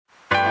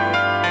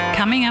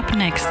Coming up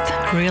next,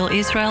 Real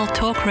Israel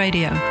Talk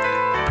Radio,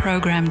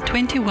 Program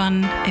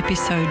 21,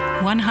 Episode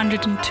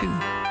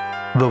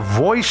 102. The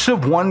voice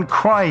of one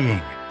crying,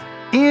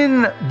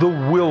 in the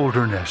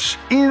wilderness,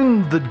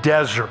 in the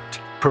desert,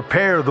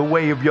 prepare the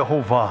way of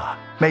Yehovah.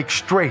 Make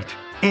straight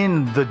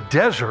in the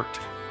desert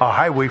a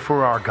highway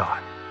for our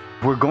God.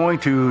 We're going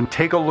to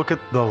take a look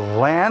at the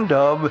land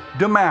of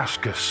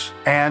Damascus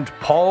and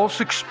Paul's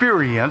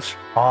experience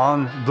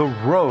on the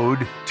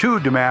road to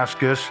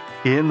Damascus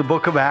in the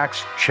book of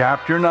Acts,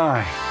 chapter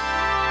 9.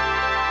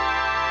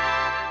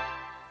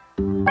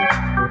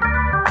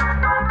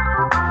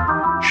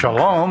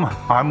 Shalom,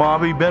 I'm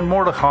Avi Ben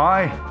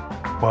Mordechai.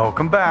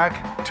 Welcome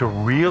back to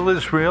Real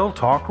Israel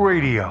Talk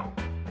Radio.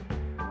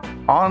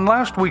 On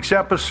last week's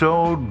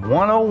episode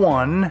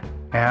 101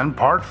 and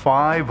part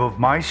 5 of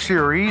my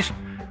series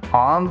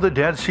on the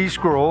Dead Sea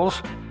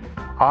Scrolls,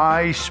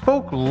 I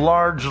spoke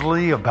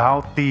largely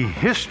about the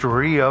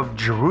history of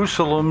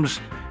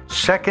Jerusalem's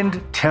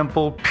Second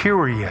Temple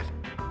period.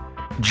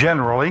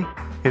 Generally,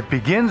 it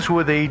begins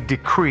with a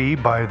decree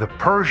by the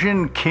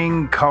Persian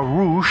king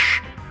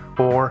Karush,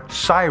 or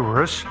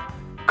Cyrus,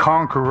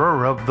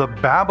 conqueror of the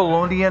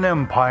Babylonian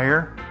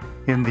Empire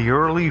in the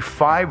early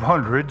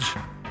 500s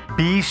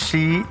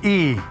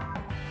BCE,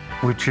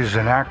 which is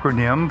an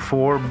acronym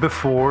for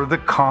Before the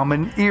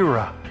Common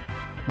Era.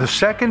 The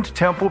Second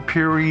Temple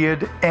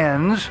period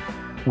ends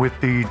with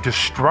the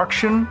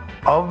destruction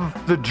of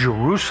the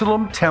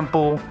Jerusalem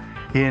Temple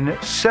in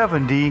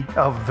 70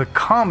 of the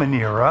Common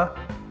Era,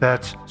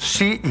 that's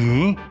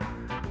CE,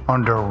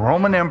 under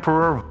Roman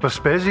Emperor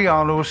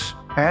Vespasianus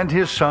and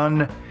his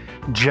son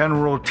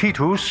General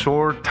Titus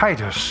or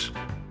Titus.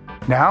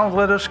 Now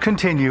let us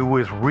continue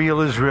with Real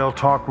Israel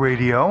Talk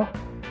Radio.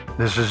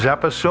 This is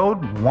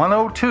episode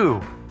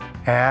 102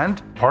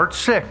 and part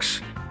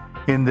 6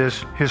 in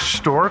this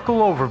historical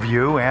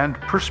overview and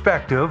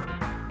perspective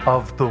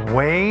of the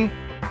way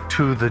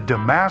to the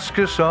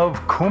Damascus of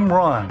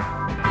Qumran.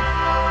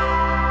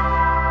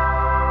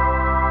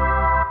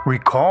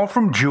 Recall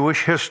from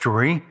Jewish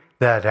history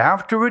that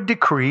after a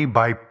decree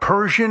by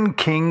Persian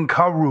King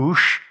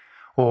Karush,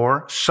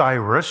 or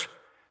Cyrus,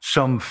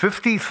 some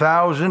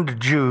 50,000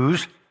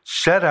 Jews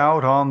set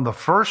out on the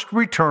first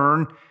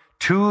return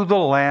to the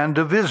land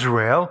of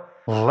Israel,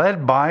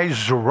 led by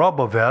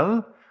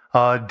Zerubbabel,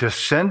 a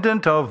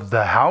descendant of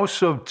the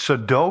house of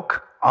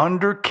Tzadok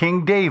under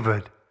King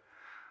David.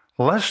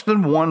 Less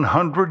than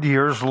 100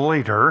 years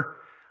later,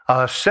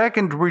 a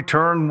second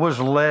return was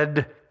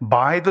led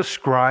by the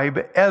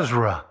scribe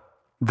Ezra.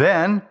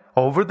 Then,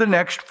 over the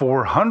next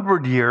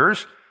 400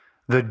 years,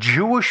 the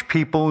Jewish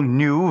people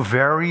knew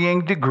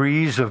varying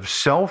degrees of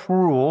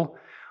self-rule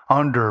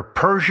under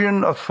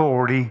Persian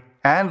authority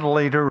and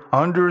later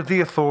under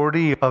the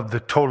authority of the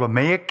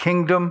Ptolemaic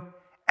kingdom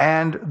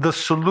and the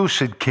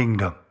Seleucid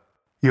kingdom.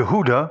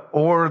 Yehuda,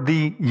 or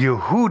the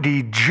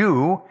Yehudi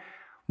Jew,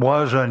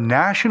 was a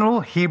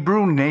national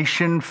Hebrew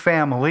nation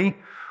family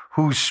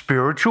whose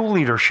spiritual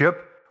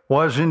leadership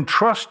was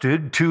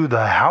entrusted to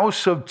the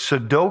house of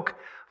Tzadok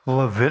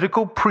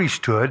Levitical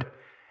priesthood,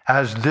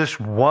 as this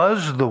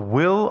was the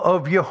will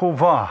of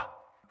Yehovah.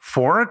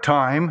 For a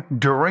time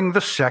during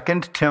the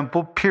Second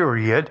Temple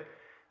period,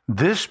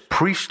 this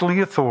priestly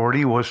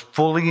authority was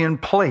fully in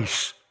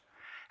place.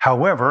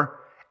 However,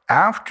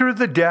 after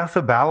the death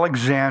of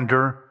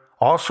Alexander,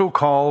 also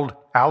called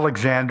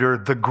Alexander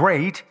the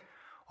Great,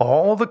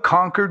 all the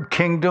conquered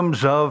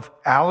kingdoms of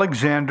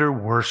Alexander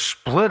were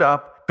split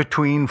up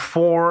between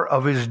 4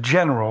 of his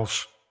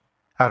generals.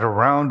 At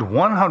around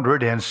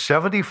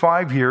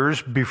 175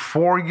 years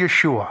before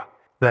Yeshua,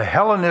 the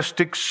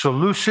Hellenistic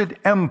Seleucid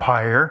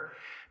Empire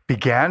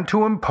began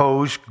to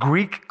impose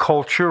Greek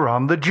culture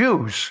on the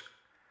Jews.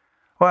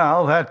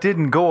 Well, that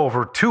didn't go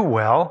over too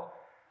well.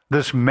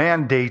 This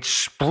mandate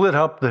split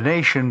up the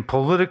nation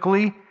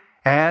politically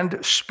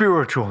and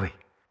spiritually.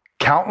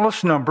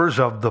 Countless numbers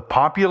of the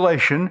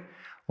population,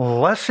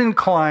 less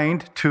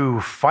inclined to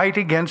fight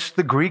against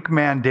the Greek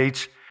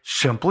mandates,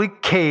 simply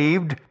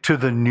caved to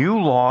the new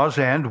laws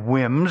and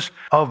whims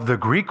of the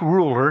Greek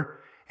ruler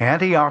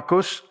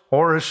Antiochus,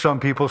 or as some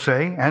people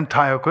say,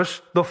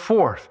 Antiochus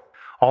IV,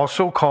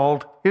 also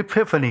called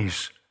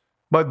Epiphanes.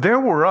 But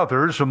there were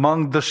others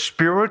among the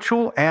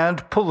spiritual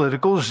and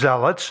political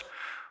zealots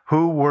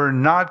who were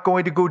not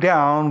going to go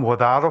down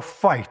without a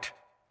fight.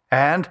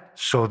 And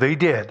so they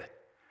did.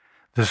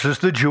 This is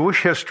the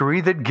Jewish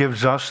history that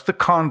gives us the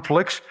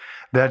conflicts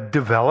that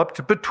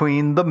developed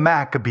between the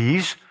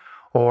Maccabees,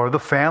 or the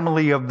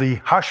family of the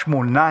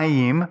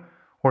Hashmonaim,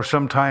 or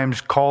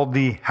sometimes called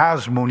the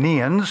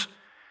Hasmoneans,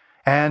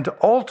 and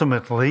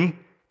ultimately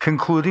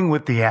concluding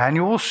with the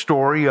annual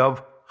story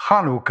of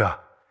Hanukkah.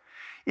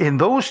 In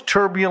those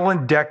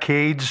turbulent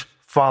decades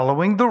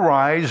following the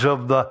rise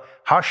of the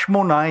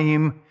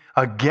Hashmonaim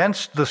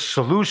against the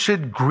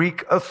Seleucid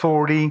Greek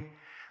authority,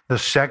 the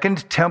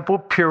Second Temple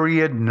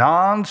period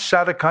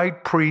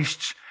non-Sadducite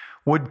priests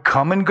would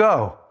come and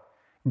go,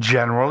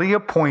 generally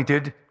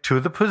appointed to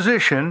the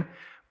position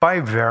by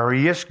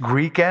various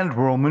Greek and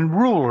Roman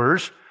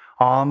rulers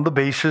on the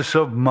basis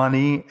of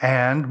money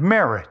and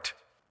merit.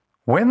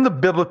 When the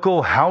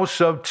biblical house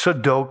of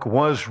Tzadok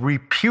was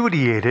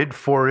repudiated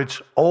for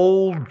its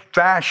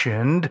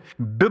old-fashioned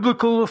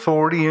biblical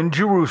authority in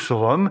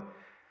Jerusalem,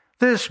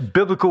 this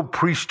biblical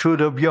priesthood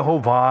of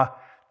Yehovah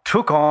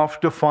took off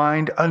to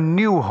find a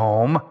new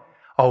home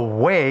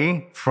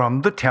away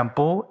from the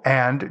temple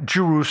and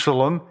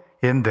Jerusalem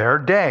in their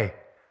day.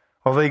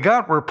 Well, they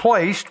got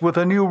replaced with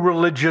a new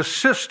religious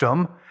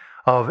system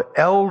of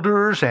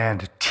elders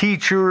and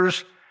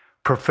teachers,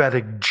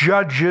 prophetic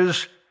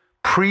judges,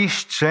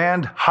 priests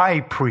and high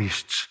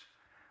priests.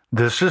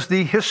 This is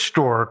the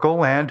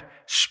historical and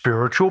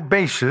spiritual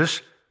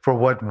basis for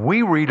what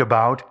we read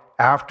about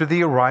after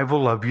the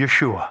arrival of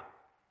Yeshua.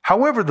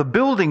 However, the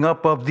building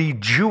up of the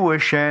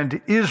Jewish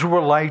and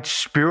Israelite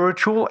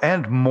spiritual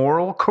and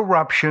moral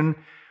corruption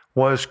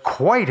was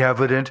quite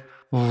evident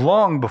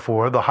long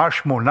before the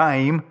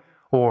Hashmonaim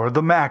or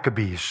the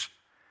Maccabees.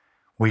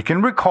 We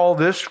can recall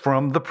this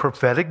from the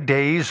prophetic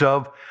days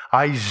of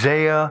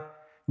Isaiah,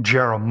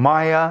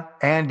 Jeremiah,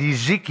 and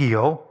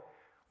Ezekiel,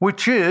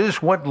 which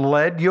is what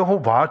led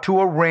Yehovah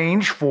to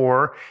arrange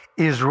for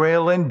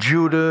Israel and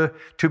Judah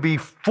to be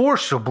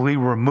forcibly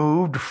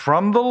removed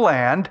from the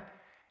land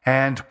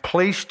and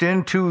placed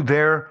into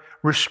their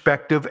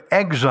respective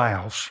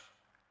exiles.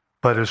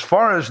 But as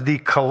far as the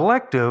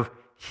collective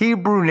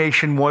Hebrew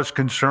nation was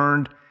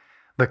concerned,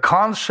 the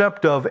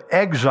concept of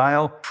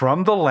exile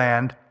from the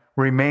land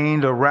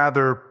remained a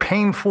rather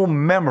painful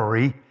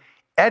memory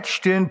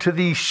etched into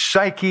the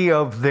psyche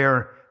of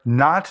their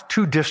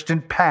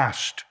not-too-distant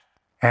past.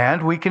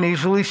 And we can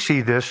easily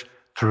see this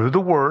through the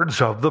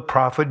words of the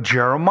prophet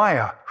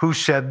Jeremiah, who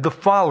said the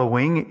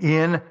following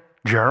in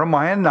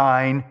Jeremiah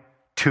 9,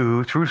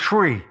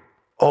 2-3.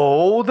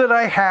 "Oh, that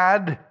I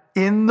had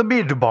in the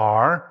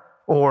Midbar,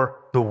 or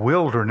the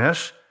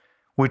wilderness,"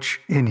 which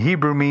in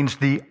Hebrew means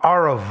the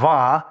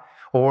Aravah,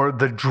 or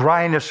the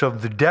dryness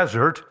of the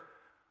desert.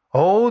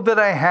 "Oh, that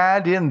I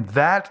had in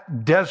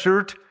that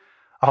desert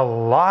a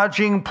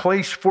lodging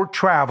place for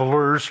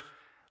travelers,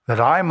 that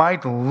I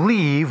might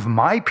leave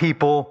my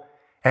people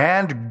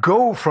and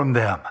go from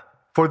them.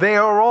 For they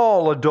are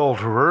all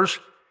adulterers,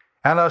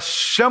 an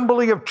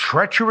assembly of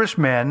treacherous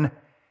men,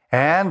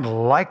 and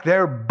like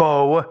their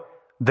bow,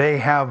 they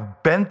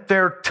have bent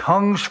their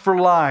tongues for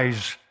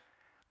lies.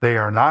 They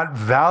are not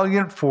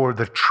valiant for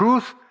the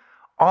truth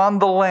on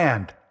the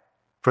land,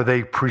 for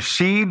they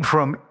proceed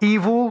from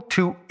evil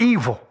to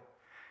evil,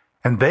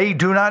 and they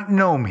do not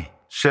know me,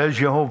 says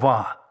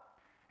Yehovah."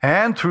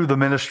 And through the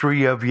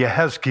ministry of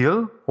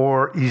Yehezkiel,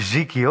 or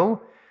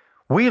Ezekiel,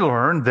 we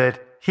learn that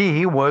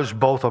he was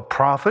both a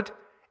prophet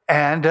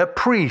and a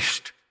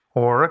priest,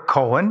 or a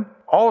Cohen,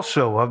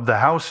 also of the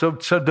house of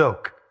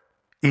Tzadok.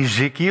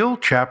 Ezekiel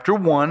chapter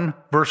 1,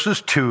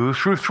 verses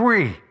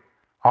 2-3.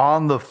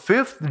 "On the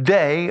 5th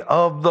day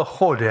of the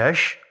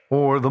Chodesh,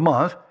 or the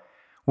month,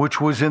 which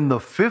was in the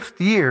 5th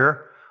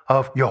year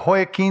of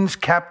Jehoiakim's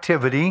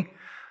captivity,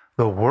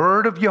 the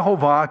word of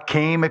Yehovah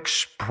came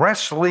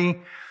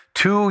expressly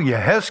to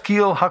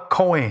Yehezkiel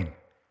HaKohen,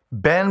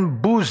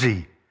 ben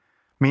Buzi,"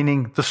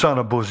 meaning the son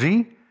of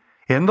Buzi,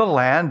 "in the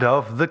land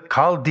of the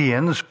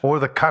Chaldeans, or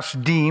the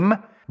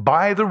Kasdim,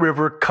 by the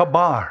river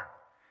Kabar.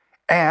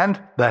 And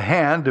the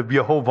hand of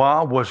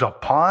Yehovah was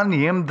upon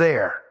him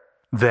there."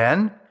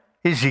 Then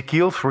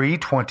Ezekiel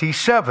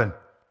 3:27.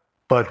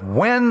 "But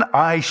when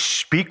I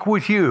speak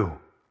with you,"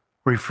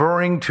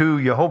 referring to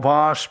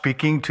Yehovah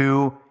speaking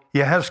to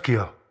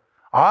Yehezkiel,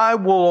 "I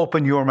will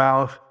open your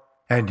mouth,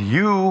 and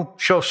you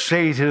shall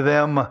say to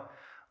them,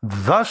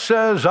 Thus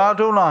says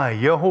Adonai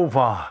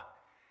Yehovah,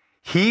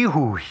 he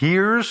who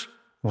hears,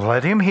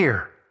 let him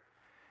hear,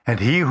 and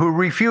he who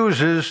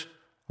refuses,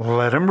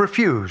 let him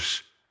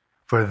refuse,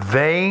 for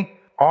they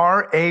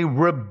are a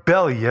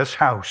rebellious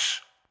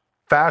house."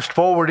 Fast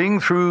forwarding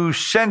through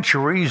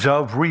centuries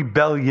of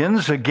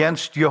rebellions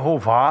against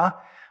Yehovah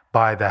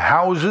by the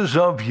houses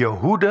of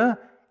Yehudah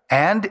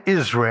and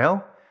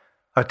Israel,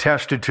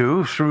 attested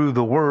to through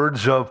the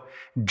words of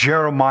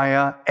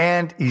Jeremiah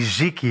and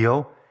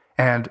Ezekiel,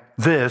 and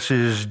this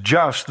is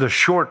just the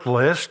short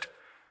list,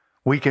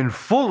 we can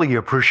fully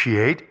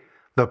appreciate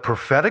the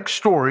prophetic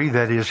story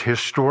that is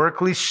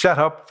historically set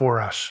up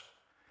for us.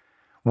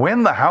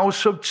 When the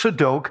house of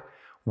Tzadok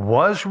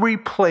was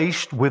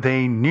replaced with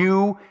a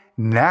new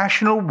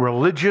national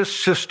religious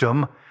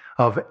system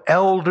of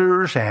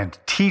elders and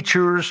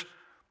teachers,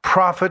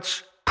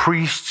 prophets,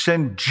 priests,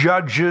 and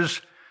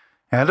judges,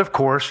 and of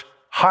course,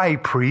 high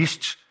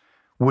priests,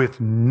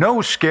 with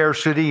no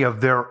scarcity of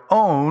their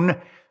own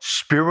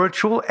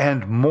spiritual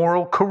and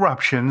moral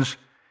corruptions,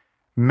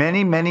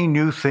 many, many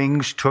new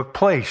things took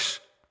place.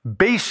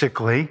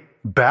 Basically,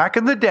 back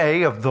in the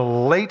day of the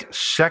late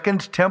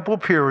Second Temple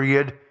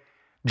period,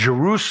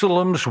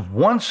 Jerusalem's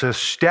once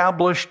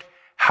established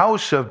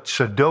house of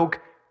Tzadok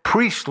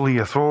priestly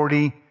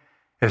authority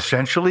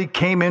essentially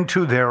came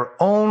into their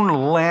own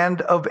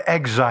land of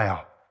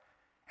exile,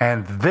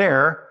 and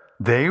there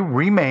they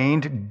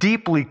remained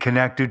deeply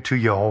connected to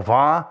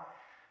Yehovah,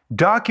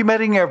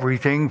 documenting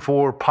everything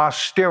for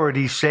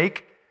posterity's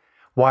sake,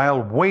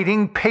 while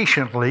waiting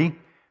patiently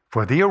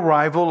for the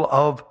arrival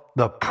of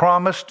the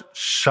promised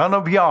Son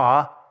of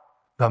Yah,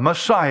 the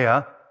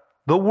Messiah,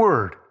 the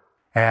Word.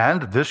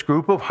 And this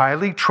group of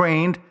highly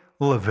trained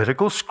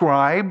Levitical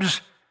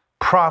scribes,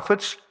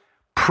 prophets,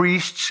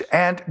 priests,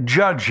 and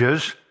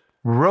judges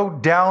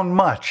wrote down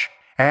much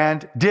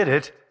and did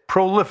it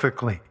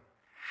prolifically.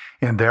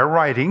 In their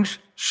writings,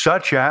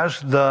 such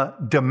as the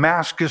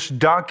Damascus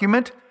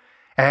document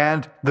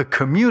and the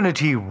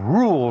Community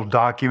Rule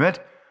document,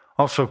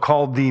 also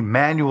called the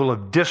Manual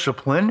of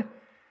Discipline,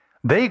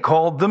 they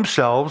called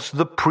themselves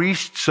the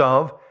priests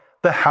of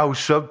the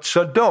House of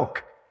Tzadok,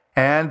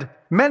 and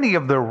many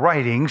of their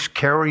writings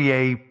carry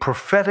a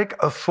prophetic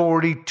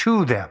authority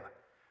to them.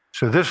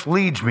 So this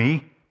leads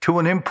me to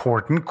an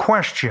important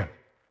question.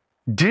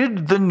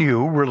 Did the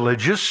new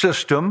religious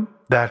system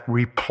that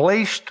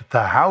replaced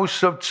the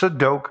House of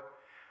Tzadok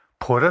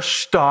put a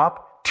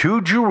stop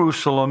to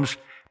Jerusalem's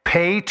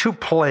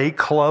pay-to-play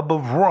club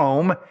of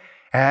Rome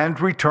and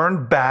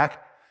return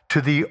back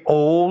to the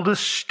old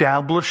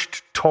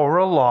established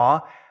Torah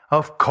law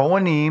of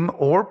Kohanim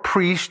or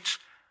priests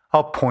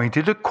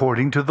appointed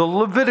according to the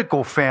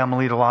Levitical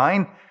family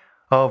line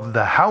of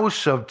the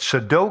House of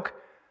Tzadok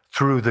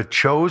through the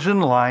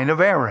chosen line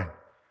of Aaron?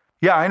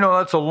 Yeah, I know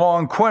that's a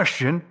long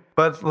question,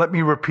 but let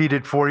me repeat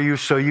it for you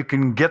so you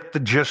can get the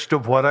gist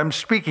of what I'm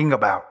speaking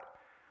about.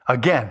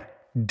 Again,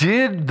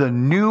 did the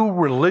new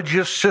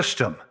religious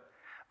system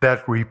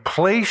that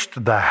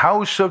replaced the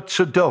House of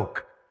Tzadok,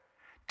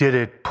 did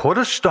it put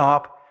a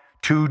stop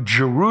to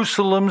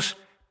Jerusalem's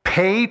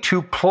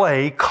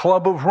pay-to-play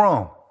club of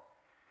Rome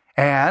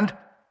and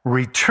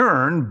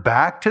return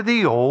back to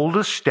the old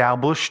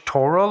established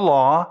Torah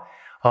law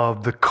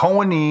of the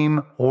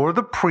Kohanim or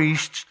the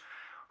priests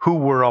who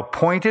were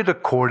appointed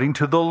according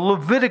to the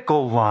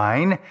Levitical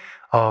line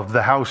of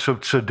the House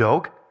of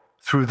Tzadok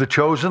through the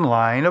chosen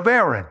line of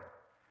Aaron?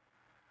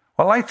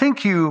 Well, I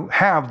think you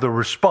have the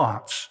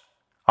response.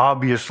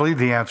 Obviously,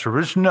 the answer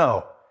is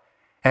no.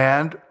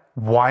 And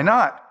why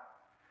not?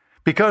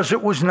 Because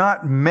it was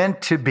not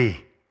meant to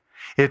be.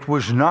 It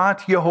was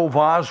not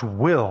Jehovah's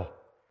will.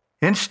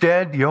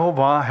 Instead,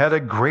 Jehovah had a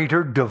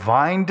greater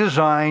divine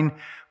design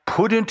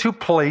put into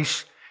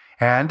place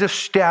and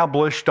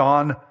established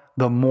on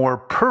the more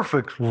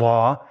perfect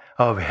law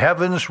of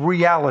heaven's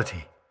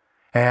reality.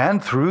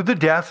 And through the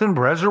death and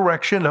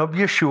resurrection of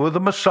Yeshua the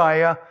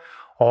Messiah,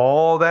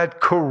 all that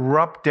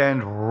corrupt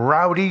and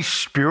rowdy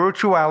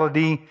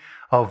spirituality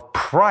of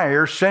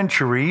prior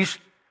centuries,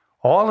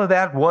 all of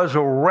that was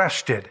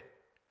arrested.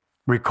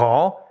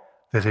 Recall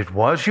that it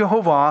was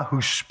Jehovah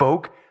who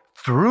spoke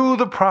through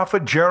the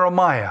prophet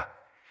Jeremiah,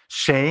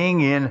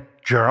 saying in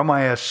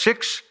Jeremiah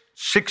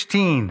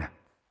 6:16,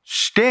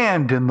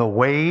 "Stand in the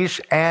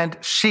ways and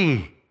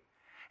see,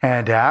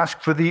 and ask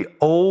for the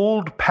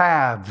old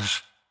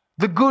paths,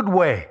 the good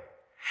way,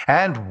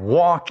 and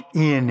walk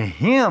in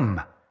him.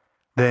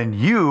 Then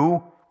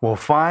you will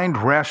find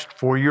rest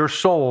for your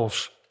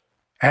souls."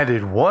 And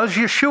it was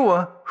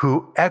Yeshua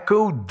who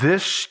echoed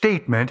this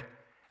statement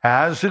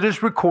as it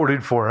is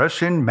recorded for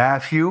us in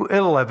Matthew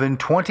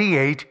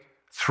 11:28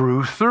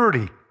 through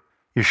 30.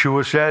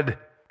 Yeshua said,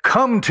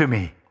 "Come to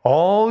me,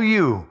 all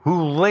you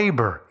who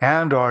labor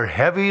and are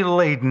heavy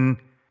laden,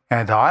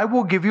 and I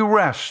will give you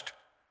rest.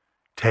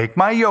 Take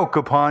my yoke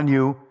upon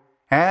you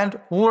and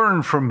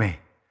learn from me,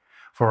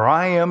 for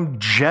I am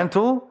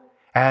gentle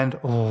and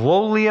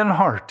lowly in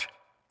heart,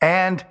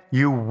 and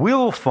you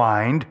will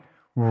find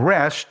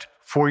rest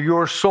for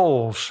your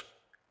souls,"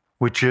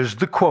 which is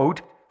the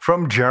quote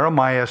from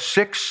Jeremiah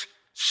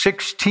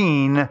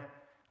 6:16,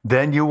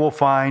 "Then you will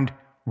find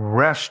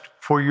rest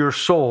for your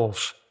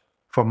souls,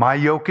 for my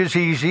yoke is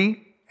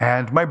easy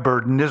and my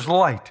burden is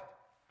light."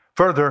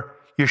 Further,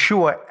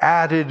 Yeshua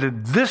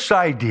added this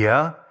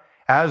idea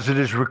as it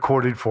is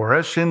recorded for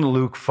us in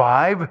Luke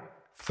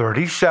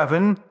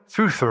 5:37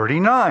 through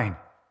 39.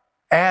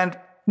 "And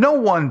no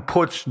one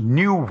puts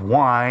new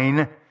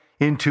wine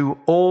into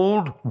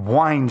old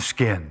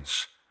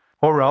wineskins,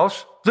 or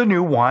else the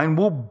new wine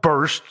will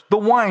burst the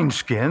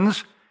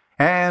wineskins,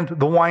 and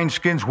the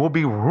wineskins will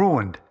be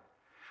ruined.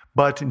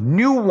 But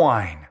new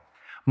wine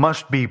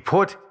must be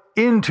put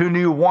into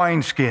new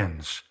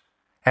wineskins,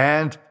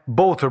 and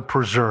both are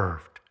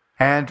preserved.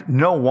 And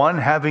no one,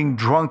 having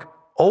drunk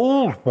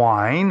old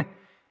wine,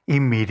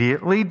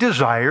 immediately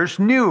desires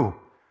new,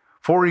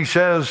 for he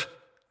says,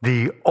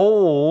 'The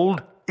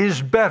old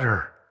is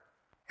better.'"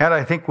 And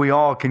I think we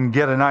all can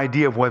get an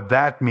idea of what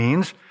that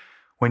means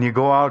when you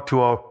go out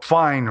to a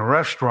fine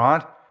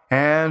restaurant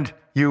and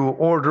you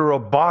order a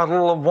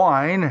bottle of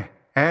wine,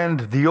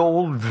 and the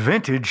old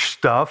vintage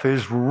stuff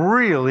is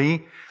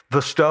really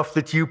the stuff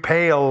that you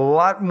pay a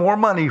lot more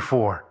money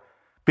for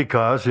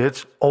because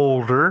it's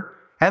older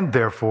and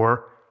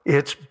therefore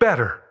it's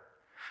better.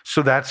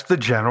 So that's the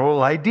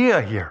general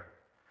idea here.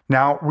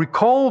 Now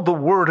recall the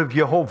word of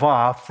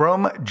Jehovah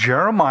from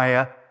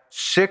Jeremiah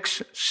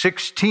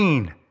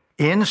 6:16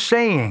 in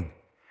saying,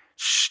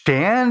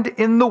 "Stand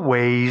in the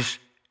ways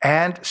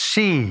and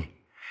see,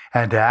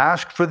 and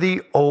ask for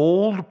the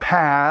old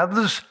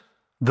paths,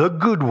 the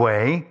good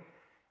way,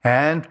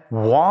 and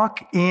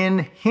walk in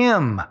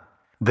Him.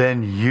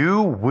 Then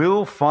you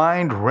will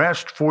find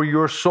rest for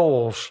your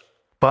souls.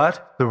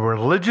 But the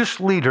religious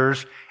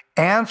leaders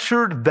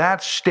answered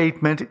that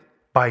statement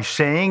by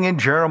saying in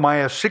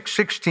Jeremiah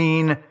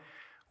 6:16,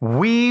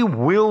 "We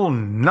will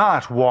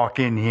not walk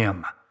in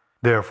Him."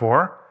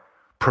 Therefore,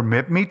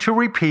 permit me to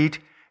repeat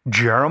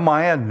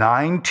Jeremiah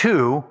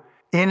 9:2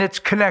 in its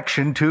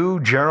connection to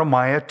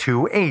Jeremiah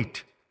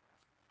 2:8.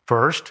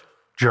 First,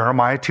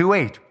 Jeremiah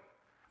 2:8.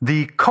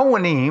 The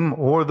Kohanim,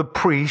 or the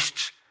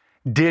priests,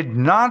 did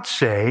not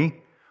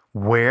say,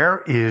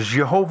 "Where is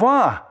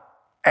Jehovah?"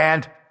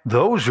 And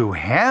those who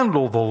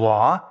handle the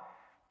law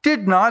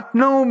did not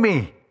know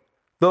me.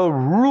 The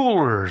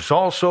rulers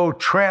also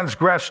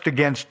transgressed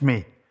against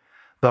me.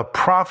 The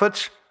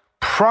prophets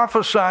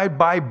prophesied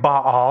by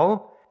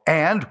Baal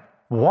and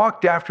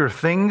walked after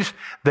things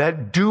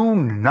that do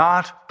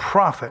not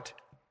profit.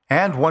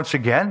 And once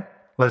again,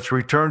 let's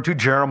return to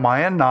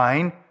Jeremiah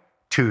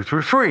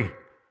 9:2-3.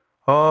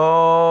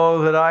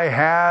 Oh, that I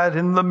had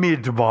in the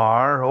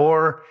Midbar,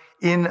 or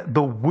in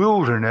the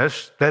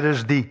wilderness, that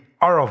is the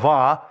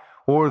Arava,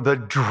 or the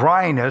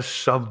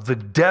dryness of the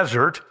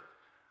desert,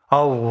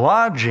 a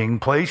lodging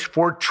place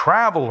for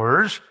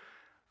travelers,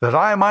 that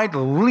I might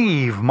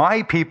leave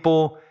my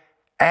people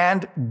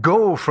and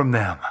go from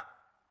them.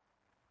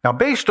 Now,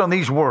 based on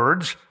these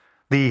words,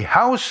 the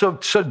house of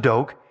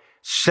Tzadok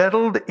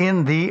settled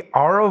in the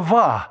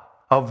Arava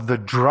of the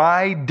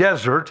dry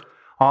desert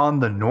on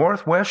the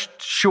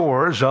northwest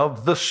shores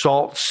of the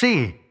Salt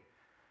Sea.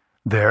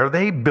 There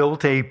they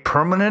built a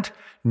permanent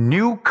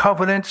new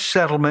covenant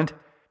settlement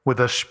with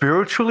a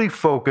spiritually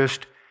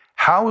focused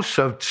house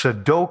of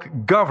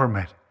Tzadok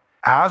government,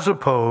 as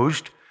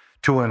opposed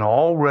to an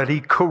already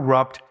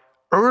corrupt,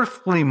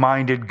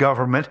 earthly-minded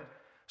government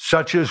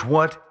such as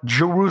what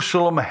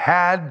Jerusalem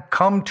had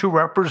come to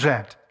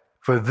represent.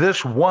 For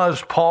this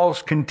was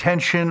Paul's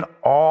contention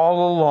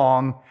all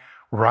along,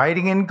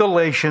 writing in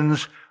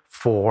Galatians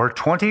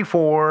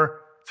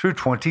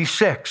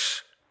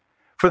 4:24-26.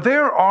 For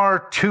there are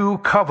two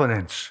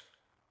covenants,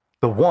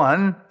 the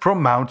one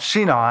from Mount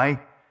Sinai,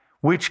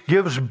 which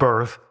gives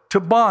birth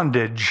to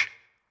bondage,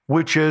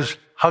 which is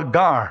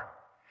Hagar.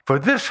 For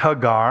this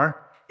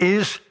Hagar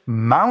is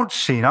Mount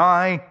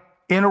Sinai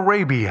in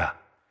Arabia,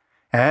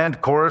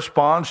 and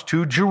corresponds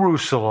to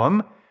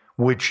Jerusalem,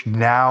 which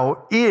now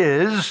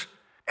is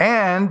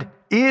and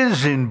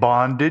is in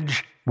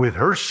bondage with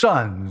her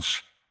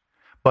sons.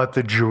 But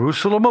the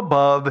Jerusalem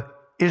above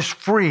is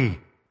free,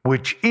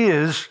 which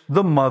is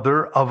the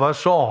mother of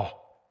us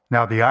all.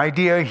 Now, the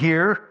idea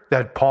here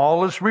that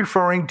Paul is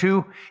referring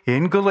to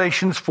in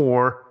Galatians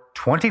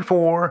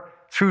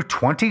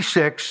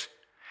 4:24-26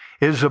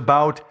 is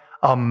about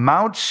a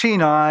Mount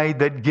Sinai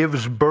that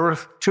gives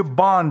birth to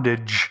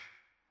bondage.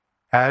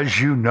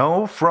 As you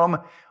know from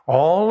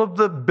all of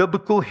the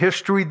biblical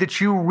history that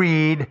you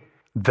read,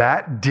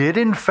 that did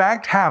in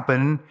fact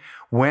happen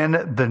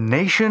when the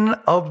nation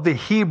of the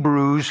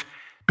Hebrews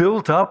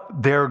built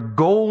up their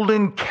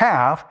golden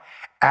calf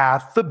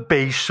at the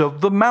base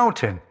of the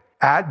mountain,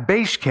 at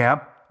base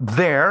camp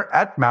there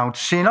at Mount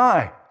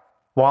Sinai.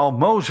 While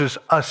Moses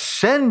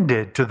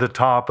ascended to the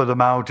top of the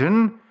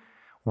mountain,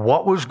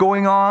 what was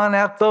going on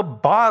at the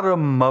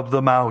bottom of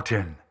the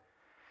mountain?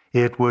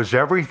 It was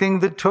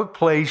everything that took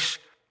place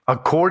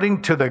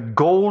according to the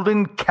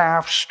golden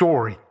calf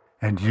story.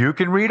 And you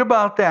can read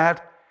about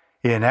that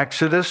in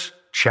Exodus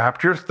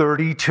chapter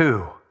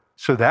 32.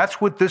 So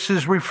that's what this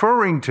is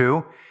referring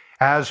to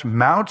as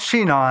Mount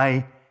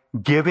Sinai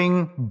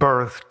giving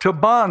birth to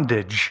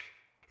bondage.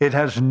 It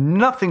has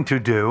nothing to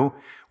do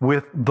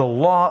with the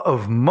law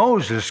of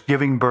Moses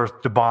giving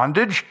birth to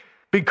bondage,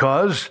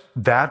 because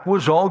that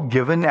was all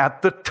given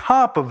at the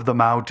top of the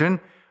mountain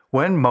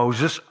when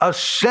Moses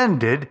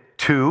ascended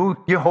to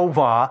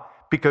Jehovah,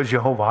 because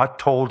Jehovah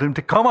told him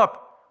to come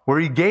up, where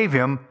he gave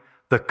him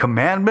the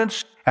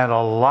commandments and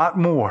a lot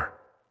more.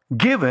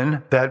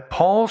 Given that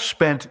Paul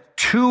spent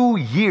 2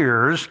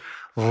 years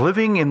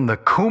living in the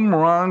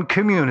Qumran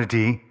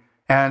community,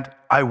 and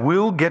I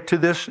will get to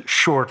this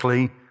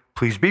shortly,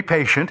 please be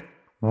patient,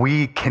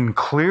 we can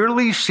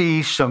clearly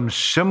see some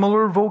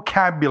similar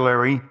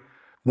vocabulary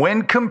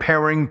when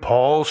comparing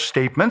Paul's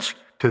statements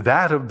to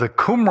that of the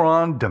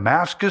Qumran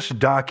Damascus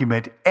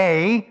document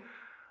A,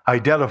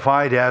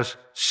 identified as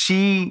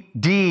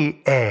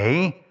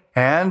CDA,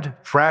 and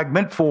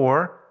fragment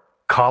 4,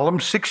 column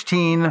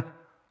 16,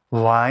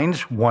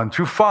 lines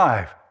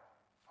 1-5.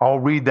 I'll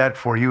read that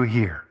for you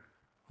here.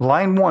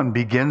 Line 1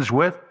 begins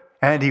with,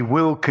 "And he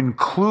will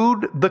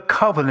conclude the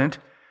covenant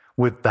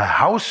with the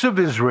house of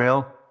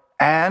Israel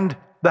and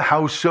the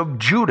house of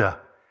Judah.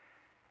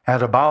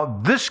 And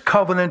about this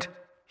covenant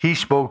he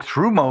spoke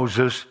through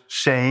Moses,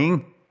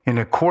 saying, in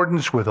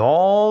accordance with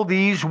all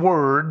these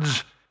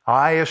words,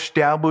 I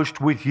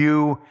established with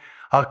you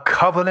a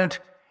covenant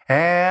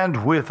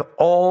and with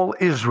all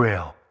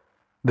Israel.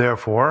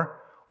 Therefore,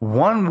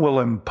 one will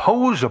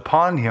impose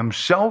upon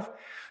himself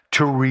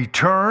to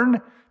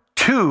return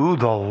to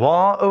the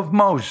law of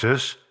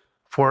Moses,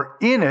 for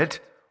in it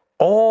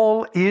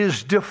all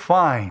is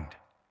defined,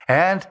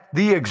 and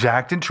the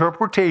exact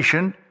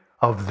interpretation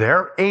of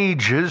their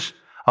ages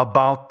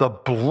about the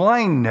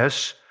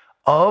blindness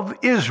of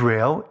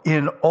Israel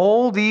in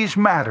all these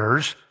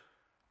matters,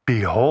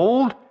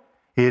 behold,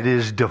 it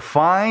is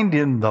defined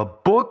in the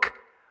book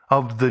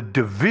of the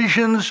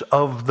divisions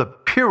of the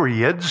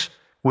periods,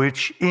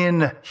 which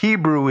in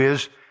Hebrew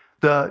is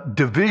the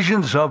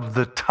divisions of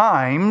the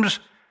times,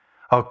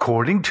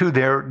 according to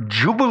their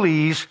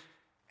jubilees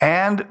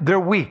and their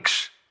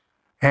weeks.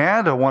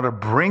 And I want to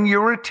bring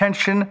your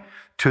attention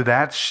to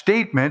that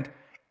statement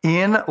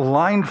in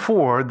line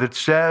 4 that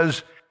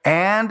says,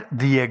 and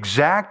the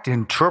exact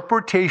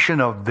interpretation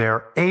of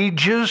their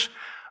ages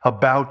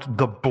about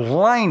the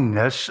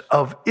blindness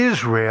of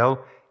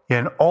Israel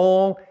in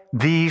all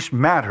these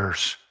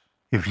matters.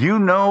 If you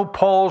know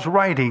Paul's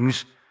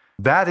writings,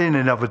 that in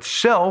and of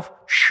itself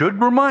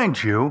should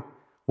remind you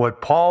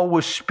what Paul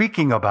was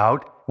speaking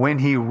about when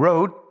he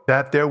wrote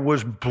that there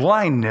was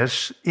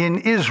blindness in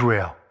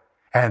Israel.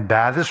 And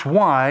that is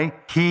why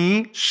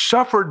he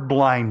suffered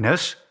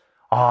blindness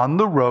on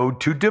the road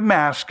to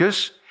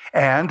Damascus,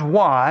 and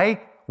why,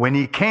 when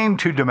he came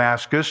to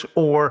Damascus,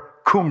 or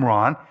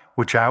Qumran,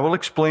 which I will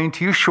explain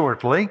to you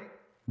shortly,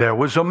 there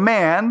was a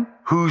man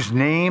whose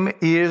name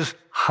is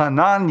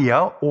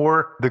Hananiah,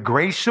 or the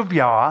grace of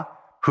Yah,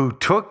 who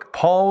took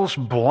Paul's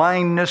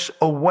blindness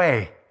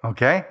away.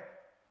 Okay?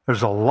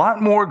 There's a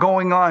lot more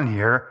going on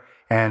here,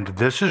 and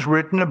this is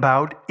written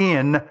about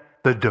in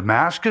the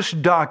Damascus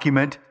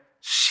document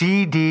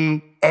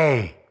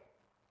CDA.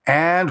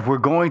 And we're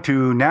going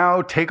to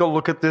now take a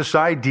look at this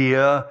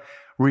idea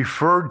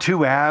referred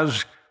to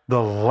as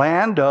the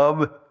land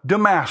of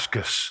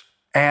Damascus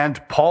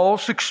and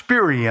Paul's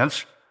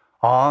experience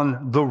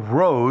on the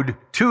road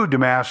to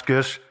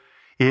Damascus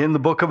in the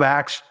book of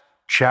Acts,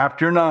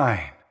 chapter 9.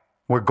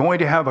 We're going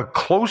to have a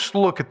close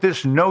look at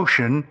this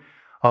notion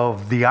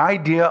of the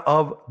idea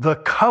of the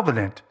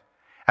covenant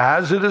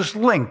as it is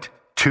linked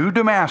to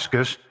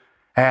Damascus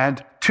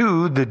and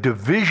to the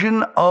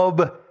division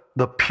of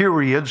the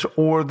periods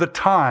or the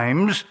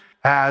times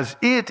as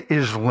it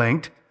is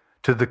linked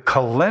to the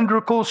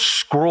calendrical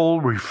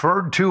scroll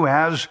referred to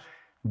as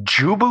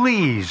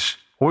Jubilees,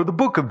 or the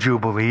Book of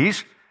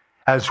Jubilees,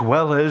 as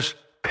well as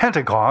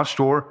Pentecost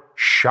or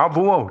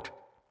Shavuot.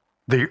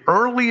 The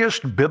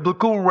earliest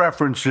biblical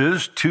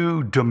references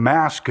to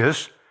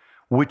Damascus,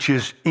 which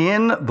is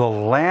in the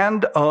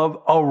land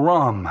of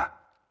Aram,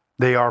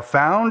 they are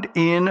found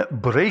in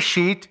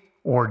Bereshit,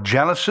 or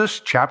Genesis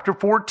chapter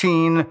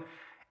 14,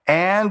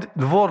 and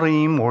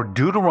Dvorim, or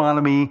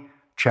Deuteronomy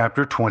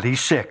chapter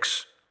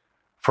 26.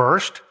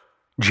 First,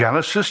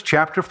 Genesis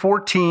chapter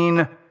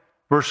 14,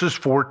 verses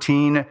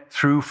 14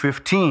 through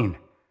 15.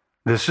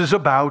 This is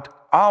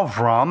about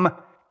Avram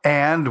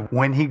and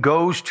when he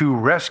goes to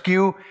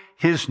rescue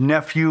his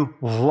nephew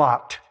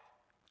Lot.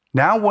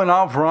 Now when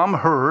Avram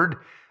heard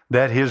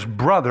that his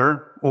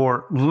brother,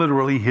 or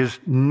literally his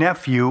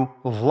nephew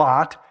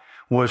Lot,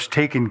 was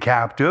taken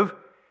captive,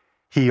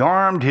 he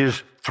armed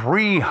his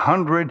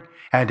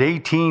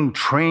 318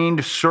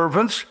 trained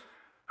servants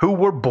who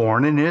were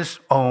born in his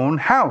own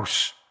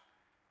house.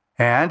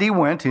 And he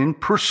went in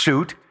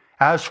pursuit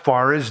as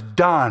far as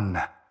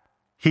Dan.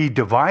 He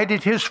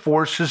divided his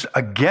forces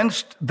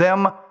against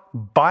them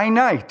by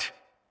night,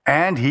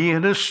 and he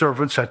and his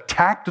servants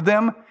attacked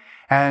them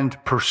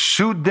and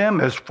pursued them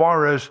as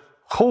far as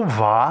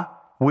Hovah,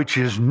 which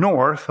is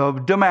north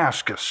of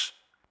Damascus.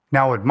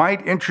 Now, it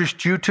might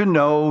interest you to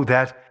know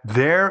that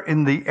there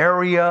in the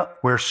area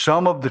where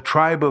some of the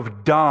tribe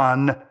of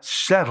Dan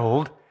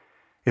settled,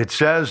 it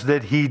says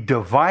that he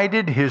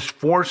divided his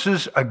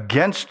forces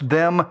against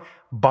them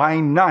by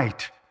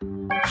night.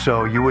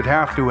 So you would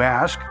have to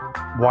ask,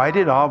 why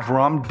did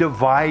Avram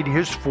divide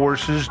his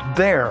forces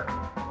there?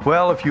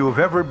 Well, if you have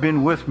ever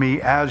been with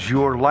me as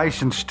your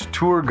licensed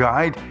tour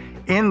guide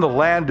in the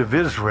land of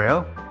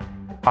Israel,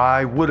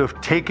 I would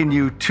have taken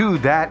you to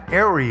that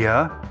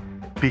area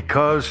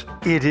because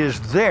it is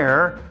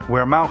there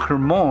where Mount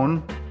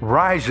Hermon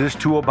rises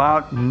to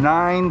about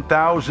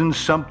 9,000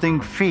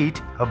 something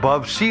feet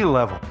above sea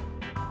level.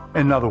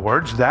 In other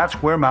words, that's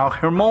where Mount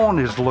Hermon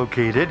is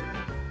located.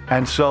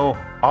 And so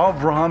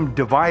Avram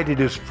divided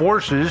his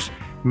forces,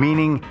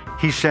 meaning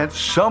he sent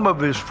some of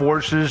his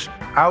forces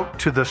out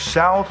to the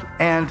south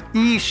and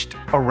east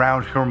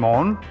around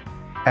Hermon,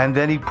 and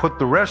then he put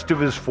the rest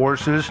of his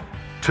forces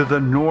to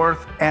the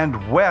north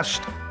and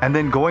west, and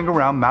then going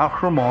around Mount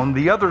Hermon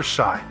the other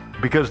side,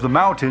 because the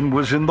mountain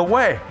was in the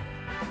way.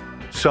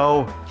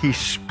 So he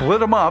split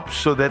them up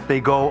so that they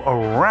go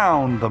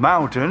around the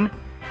mountain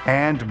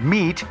and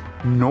meet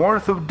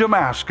north of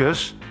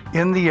Damascus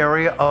in the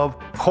area of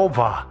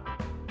Hovah.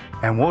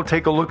 And we'll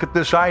take a look at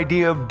this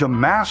idea of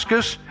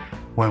Damascus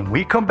when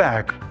we come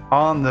back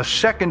on the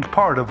second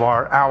part of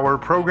our hour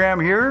program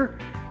here.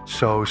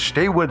 So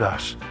stay with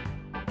us.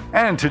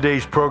 And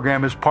today's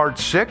program is part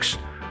 6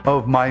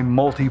 of my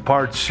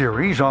multi-part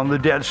series on the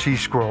Dead Sea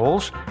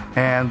Scrolls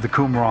and the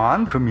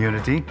Qumran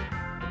community.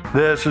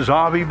 This is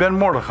Avi Ben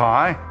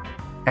Mordechai,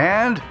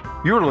 and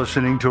You're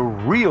listening to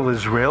Real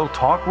Israel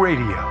Talk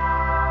Radio.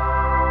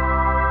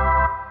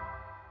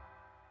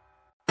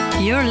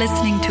 You're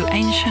listening to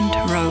Ancient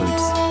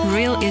Roads,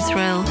 Real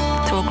Israel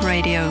Talk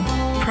Radio,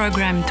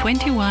 Program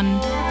 21,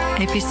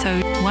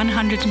 Episode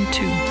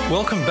 102.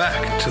 Welcome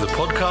back to the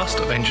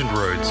podcast of Ancient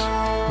Roads,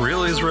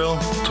 Real Israel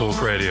Talk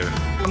Radio.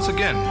 Once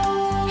again,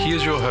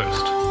 here's your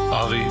host,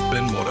 Avi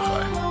Ben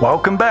Mordechai.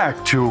 Welcome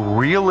back to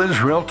Real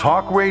Israel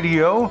Talk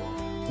Radio.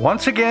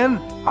 Once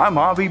again, I'm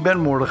Avi Ben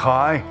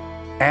Mordechai,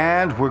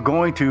 and we're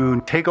going to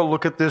take a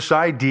look at this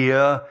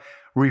idea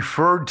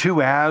referred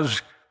to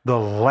as the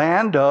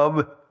land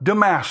of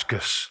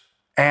Damascus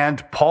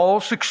and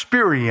Paul's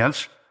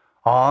experience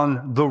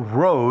on the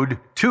road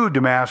to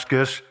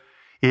Damascus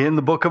in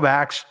the book of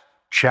Acts,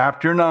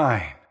 chapter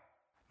 9.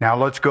 Now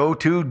let's go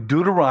to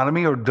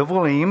Deuteronomy or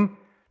Devarim,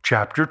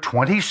 chapter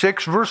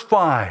 26, verse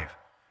 5.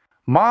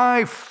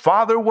 My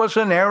father was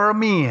an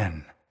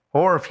Aramean,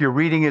 or if you're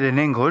reading it in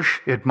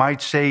English, it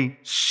might say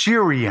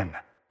Syrian,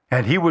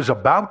 and he was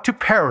about to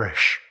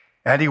perish,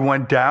 and he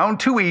went down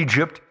to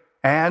Egypt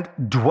and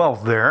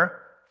dwelt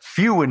there,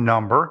 few in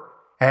number,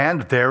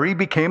 and there he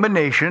became a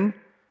nation,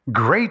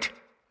 great,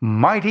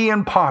 mighty,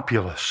 and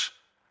populous.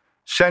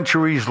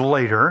 Centuries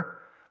later,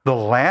 the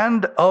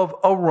land of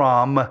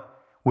Aram,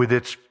 with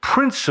its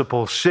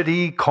principal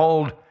city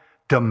called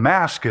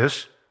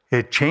Damascus,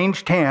 it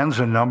changed hands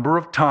a number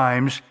of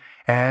times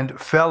and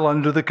fell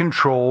under the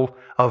control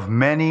of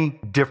many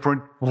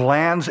different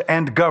lands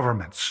and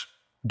governments.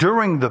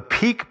 During the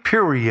peak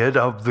period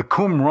of the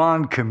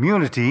Qumran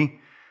community,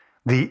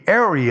 the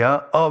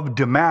area of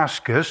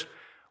Damascus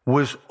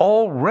was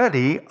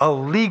already a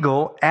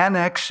legal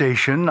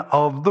annexation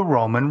of the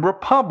Roman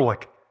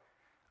Republic.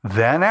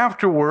 Then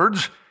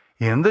afterwards,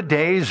 in the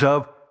days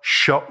of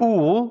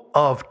Shaul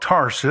of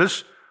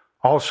Tarsus,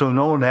 also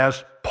known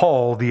as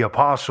Paul the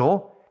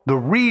Apostle, the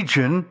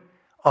region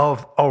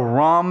of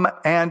Aram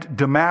and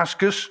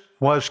Damascus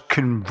was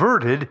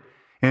converted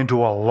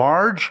into a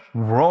large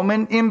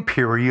Roman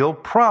imperial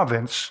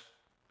province.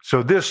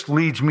 So this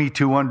leads me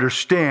to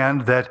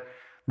understand that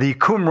the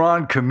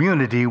Qumran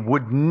community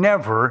would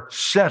never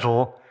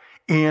settle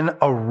in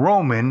a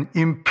Roman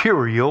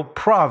imperial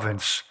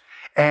province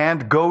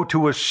and go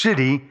to a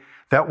city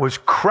that was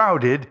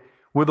crowded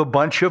with a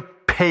bunch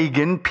of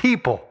pagan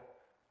people.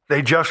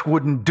 They just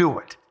wouldn't do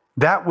it.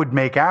 That would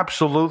make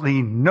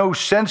absolutely no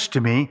sense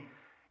to me,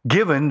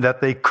 given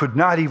that they could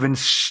not even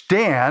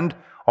stand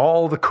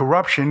all the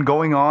corruption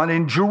going on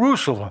in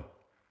Jerusalem.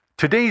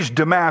 Today's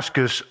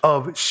Damascus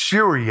of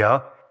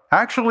Syria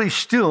actually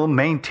still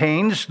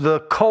maintains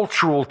the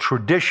cultural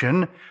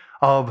tradition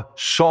of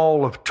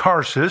Saul of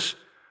Tarsus,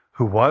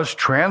 who was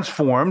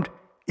transformed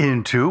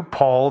into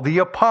Paul the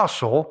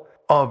Apostle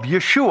of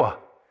Yeshua.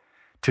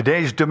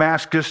 Today's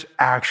Damascus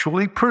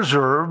actually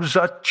preserves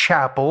a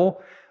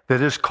chapel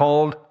that is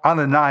called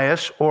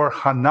Ananias or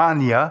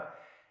Hananiah,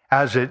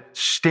 as it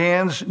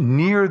stands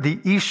near the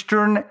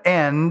eastern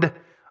end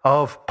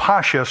of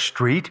Pasha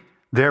Street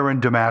there in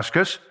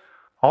Damascus,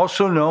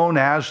 also known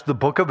as the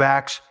Book of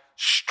Acts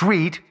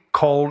street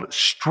called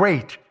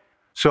Straight.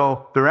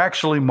 So they're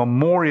actually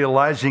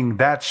memorializing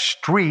that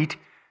street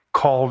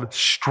called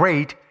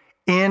Straight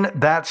in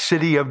that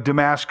city of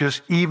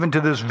Damascus even to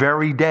this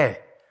very day.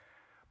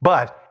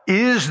 But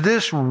is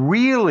this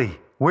really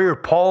where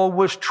Paul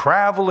was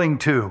traveling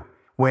to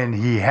when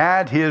he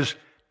had his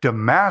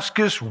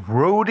Damascus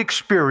road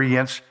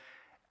experience,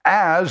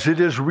 as it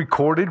is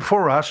recorded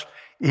for us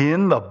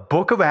in the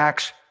book of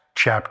Acts,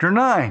 chapter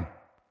 9?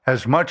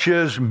 As much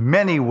as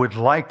many would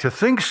like to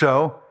think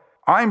so,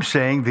 I'm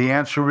saying the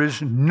answer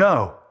is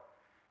no.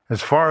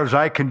 As far as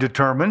I can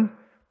determine,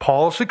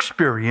 Paul's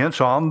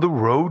experience on the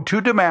road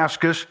to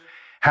Damascus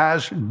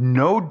has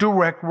no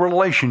direct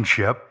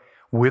relationship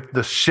with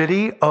the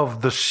city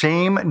of the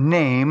same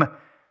name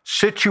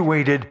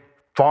situated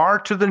far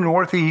to the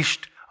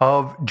northeast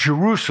of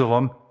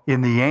Jerusalem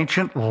in the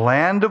ancient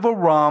land of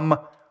Aram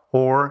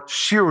or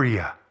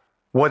Syria.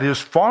 What is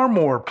far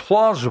more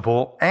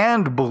plausible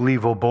and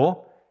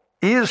believable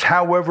is,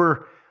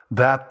 however,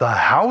 that the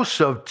house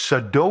of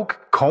Tzadok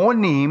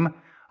Kohanim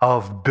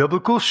of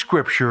biblical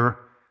scripture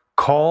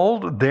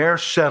called their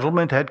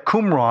settlement at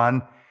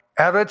Qumran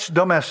Eretz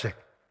Damascus,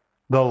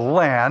 the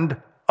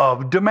land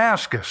of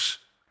Damascus.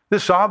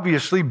 This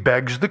obviously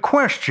begs the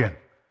question,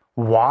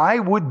 why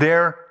would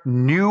their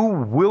new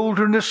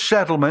wilderness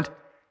settlement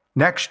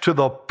next to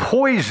the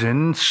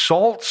poison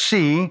Salt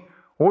Sea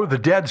or the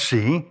Dead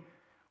Sea,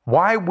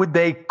 why would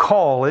they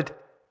call it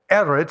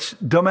Eretz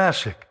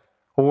Damascus,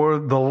 or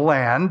the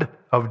land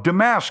of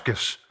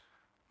Damascus?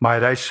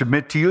 Might I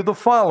submit to you the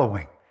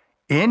following?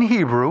 In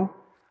Hebrew,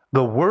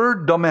 the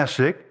word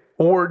Damascus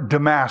or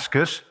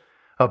Damascus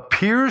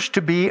appears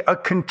to be a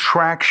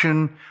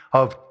contraction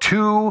of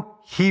two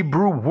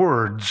Hebrew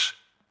words,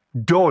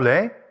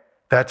 Dole,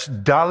 that's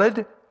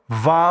Daled,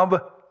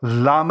 Vav,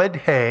 Lamed,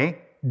 He,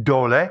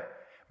 Dole,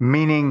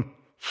 meaning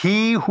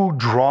he who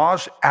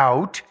draws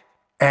out,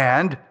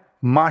 and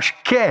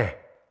Mashke,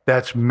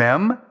 that's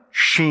Mem,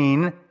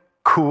 Shin,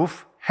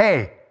 Kuf,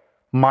 He,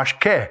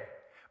 Mashke,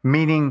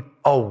 meaning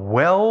a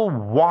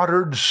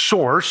well-watered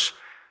source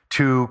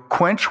to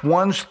quench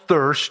one's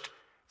thirst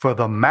for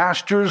the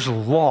Master's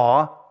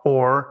law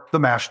or the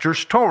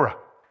Master's Torah.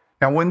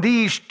 Now, when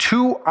these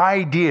two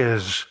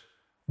ideas,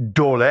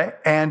 dole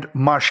and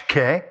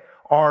mashke,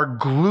 are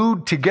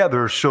glued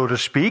together, so to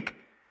speak,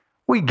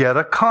 we get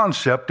a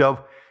concept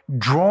of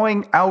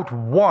drawing out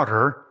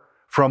water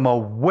from a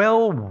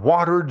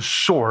well-watered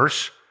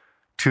source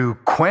to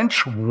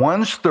quench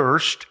one's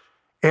thirst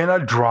in a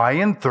dry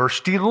and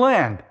thirsty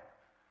land.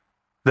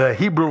 The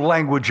Hebrew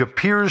language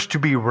appears to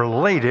be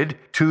related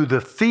to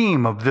the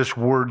theme of this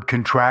word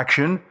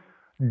contraction,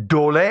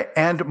 dole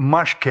and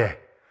mashke,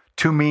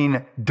 to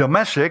mean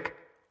Damascus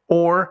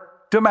or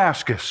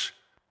Damascus.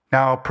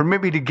 Now,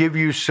 permit me to give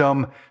you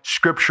some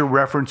scripture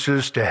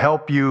references to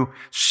help you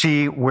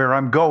see where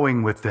I'm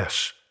going with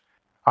this.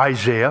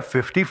 Isaiah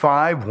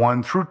 55,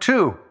 1 through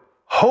 2.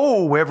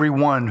 Ho,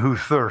 everyone who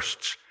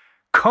thirsts,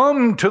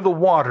 come to the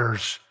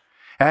waters,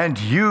 and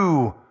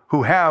you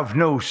who have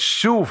no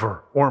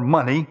silver or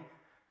money,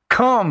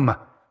 come,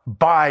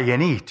 buy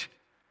and eat.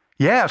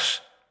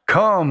 Yes,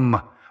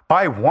 come,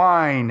 buy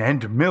wine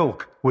and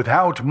milk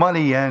without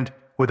money and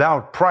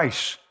without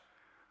price.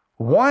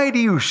 Why do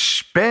you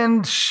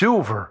spend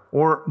silver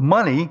or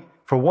money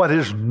for what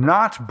is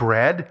not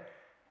bread,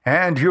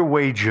 and your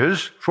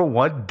wages for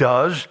what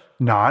does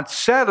not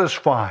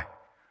satisfy?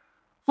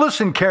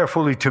 Listen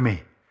carefully to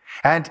me,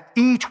 and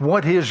eat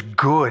what is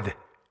good,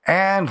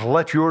 and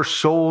let your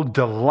soul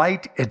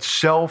delight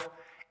itself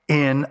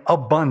in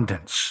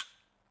abundance.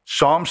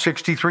 Psalm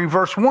 63,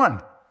 verse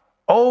 1.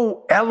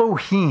 O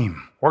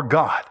Elohim, or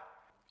God,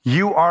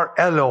 you are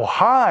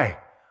Elohai,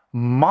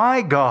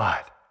 my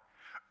God.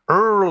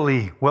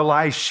 Early will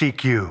I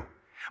seek you.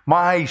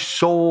 My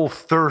soul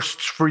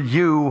thirsts for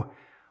you.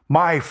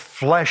 My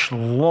flesh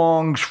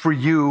longs for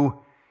you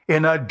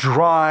in a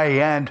dry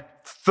and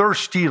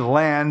thirsty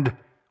land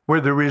where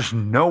there is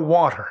no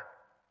water.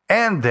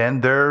 And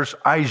then there's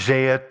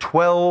Isaiah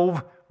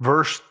 12,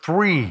 verse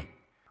 3.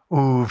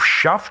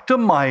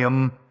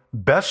 Uvshaftamayim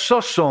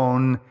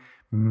besason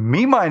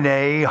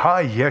mimane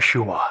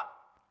ha-Yeshua.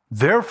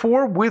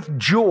 Therefore with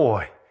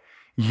joy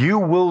you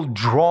will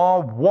draw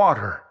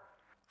water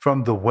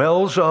from the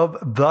wells of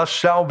the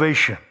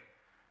salvation.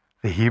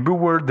 The Hebrew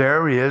word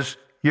there is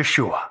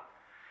Yeshua.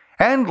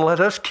 And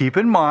let us keep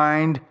in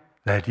mind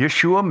that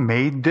Yeshua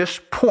made this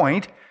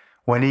point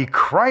when he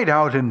cried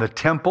out in the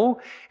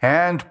temple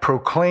and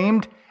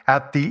proclaimed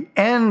at the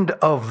end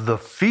of the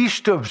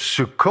feast of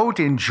Sukkot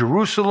in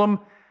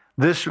Jerusalem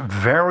this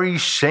very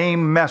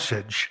same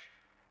message.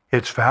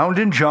 It's found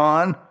in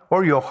John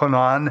or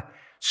Yochanan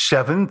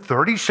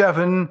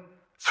 7:37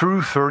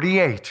 through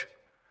 38.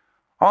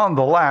 On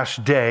the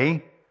last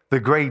day, the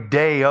great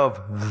day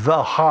of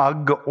the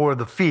Hag, or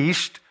the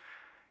feast,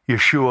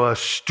 Yeshua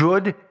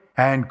stood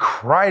and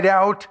cried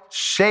out,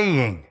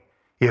 saying,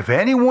 If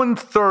anyone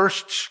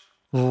thirsts,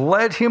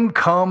 let him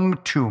come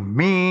to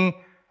me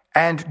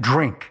and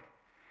drink.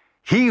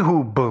 He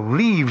who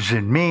believes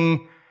in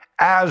me,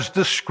 as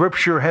the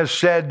scripture has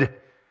said,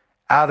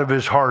 out of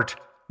his heart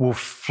will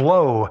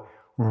flow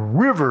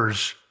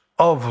rivers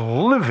of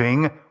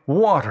living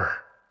water.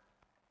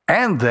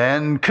 And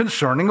then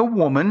concerning a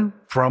woman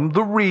from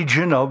the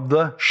region of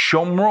the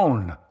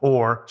Shomron,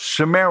 or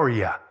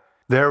Samaria,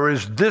 there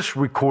is this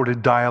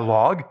recorded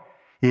dialogue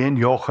in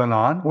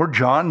Yochanan, or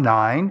John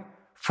 9,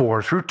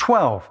 4 through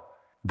 12.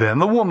 Then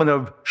the woman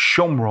of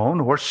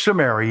Shomron, or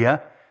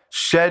Samaria,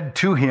 said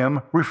to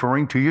him,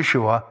 referring to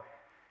Yeshua,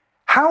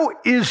 How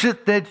is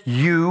it that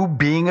you,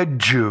 being a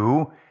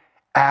Jew,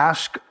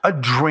 ask a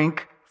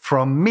drink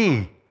from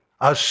me,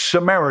 a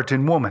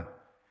Samaritan woman?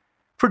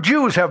 For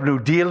Jews have no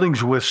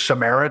dealings with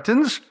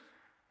Samaritans.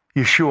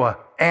 Yeshua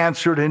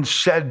answered and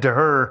said to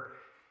her,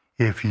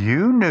 If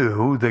you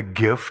knew the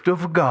gift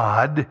of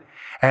God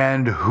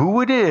and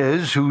who it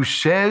is who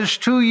says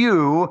to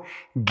you,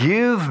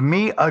 Give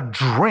me a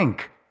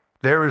drink,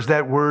 there is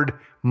that word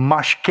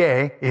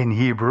mashke in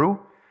Hebrew,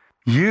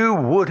 you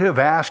would have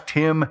asked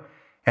him,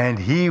 and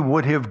he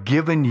would have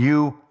given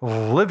you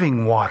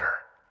living water.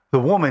 The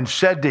woman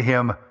said to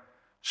him,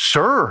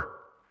 Sir,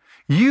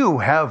 you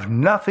have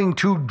nothing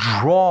to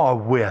draw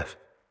with.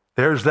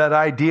 There's that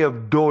idea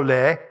of dole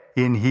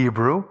in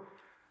Hebrew.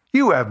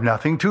 You have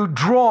nothing to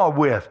draw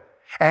with,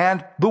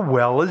 and the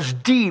well is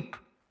deep.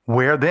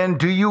 Where then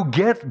do you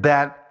get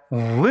that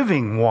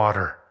living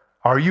water?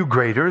 Are you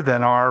greater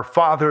than our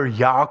father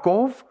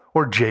Yaakov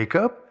or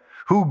Jacob,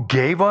 who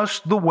gave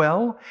us the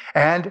well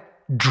and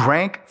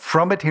drank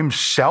from it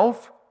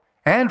himself?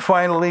 And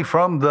finally,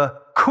 from the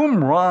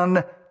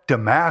Qumran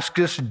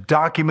Damascus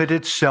document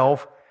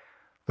itself,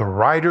 the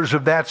writers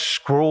of that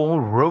scroll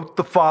wrote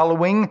the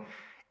following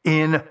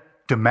in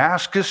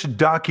Damascus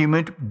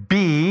document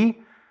B,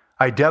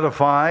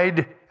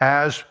 identified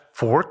as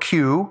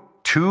 4Q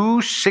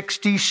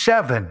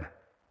 267.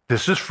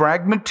 This is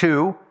fragment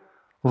 2,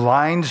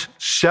 lines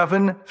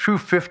 7 through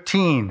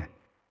 15.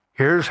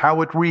 Here's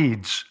how it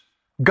reads.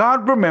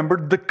 God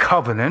remembered the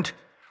covenant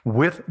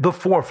with the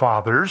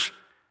forefathers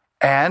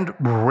and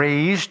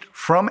raised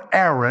from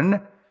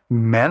Aaron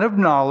men of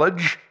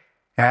knowledge,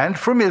 and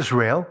from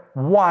Israel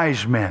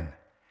wise men,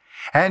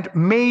 and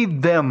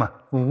made them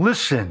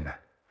listen.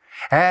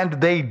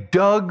 And they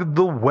dug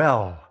the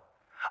well,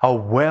 a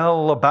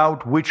well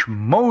about which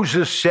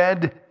Moses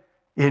said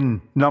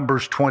in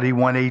Numbers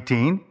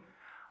 21:18,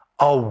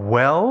 a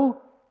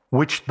well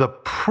which the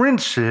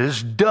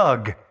princes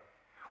dug,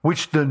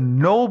 which the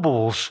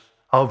nobles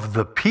of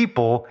the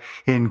people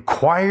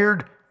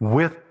inquired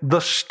with the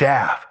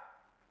staff.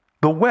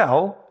 The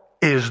well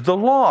is the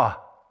law,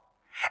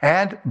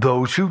 and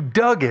those who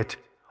dug it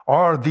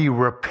are the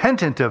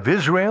repentant of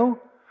Israel,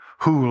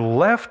 who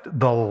left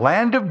the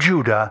land of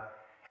Judah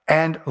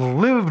and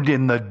lived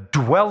in the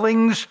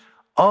dwellings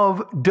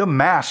of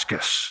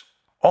Damascus,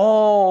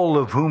 all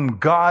of whom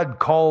God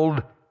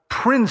called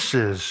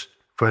princes,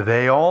 for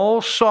they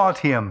all sought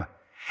him,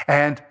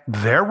 and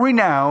their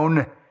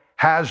renown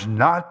has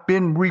not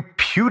been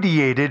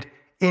repudiated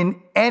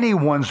in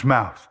anyone's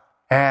mouth.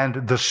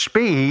 And the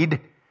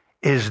spade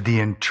is the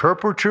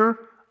interpreter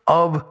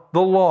of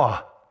the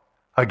law.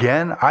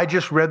 Again, I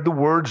just read the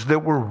words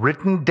that were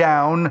written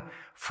down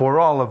for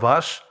all of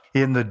us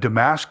in the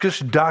Damascus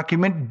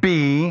Document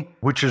B,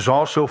 which is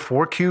also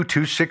 4Q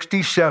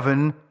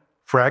 267,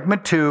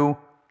 Fragment 2,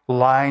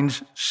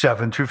 lines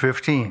 7 through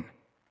 15.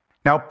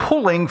 Now,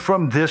 pulling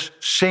from this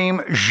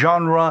same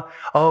genre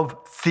of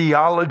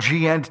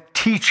theology and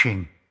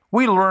teaching,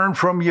 we learn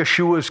from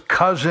Yeshua's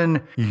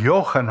cousin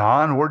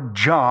Yochanan, or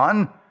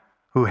John,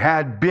 who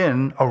had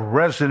been a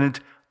resident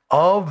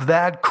of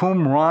that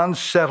Qumran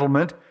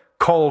settlement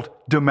called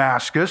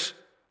Damascus.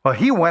 Well,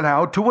 he went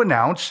out to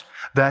announce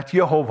that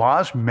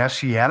Jehovah's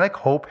messianic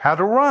hope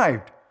had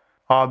arrived.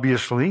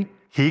 Obviously,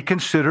 he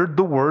considered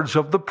the words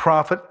of the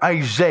prophet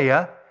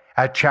Isaiah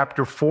at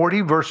chapter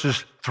 40,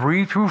 verses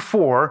 3 through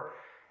 4,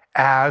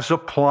 as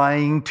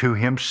applying to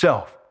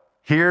himself.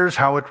 Here's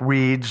how it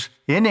reads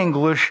in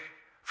English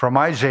from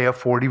Isaiah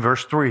 40,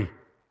 verse 3.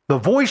 The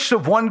voice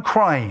of one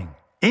crying,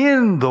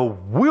 in the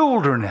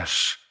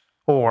wilderness,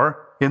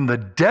 or in the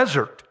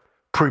desert,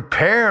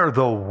 prepare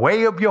the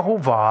way of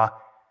Jehovah,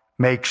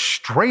 make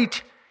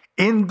straight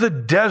in the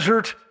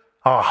desert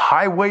a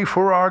highway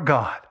for our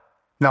God.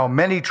 Now,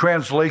 many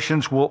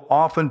translations will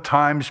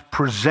oftentimes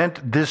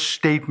present this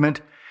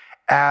statement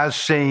as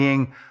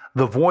saying,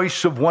 the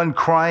voice of one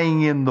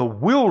crying in the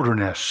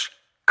wilderness,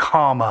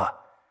 comma,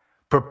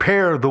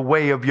 prepare the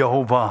way of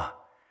Jehovah.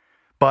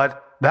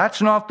 But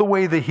that's not the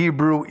way the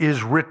Hebrew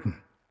is written.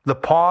 The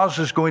pause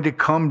is going to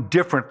come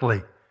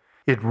differently.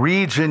 It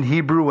reads in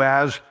Hebrew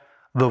as,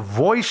 the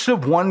voice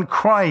of one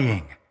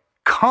crying,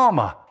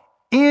 comma,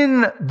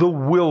 in the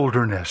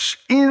wilderness,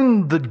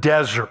 in the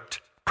desert,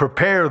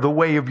 prepare the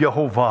way of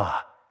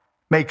Jehovah.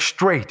 Make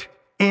straight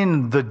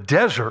in the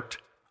desert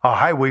a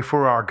highway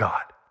for our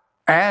God.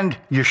 And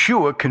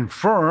Yeshua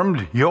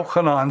confirmed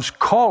Yochanan's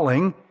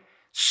calling,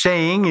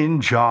 saying in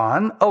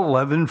John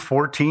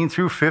 11:14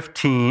 through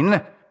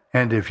 15,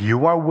 and if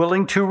you are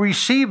willing to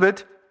receive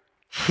it,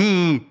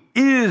 he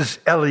is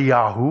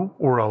Eliyahu,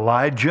 or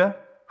Elijah,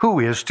 who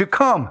is to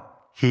come.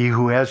 He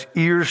who has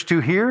ears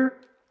to hear,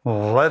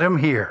 let him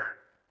hear.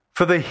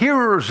 For the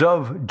hearers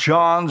of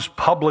John's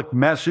public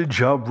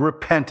message of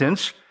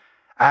repentance,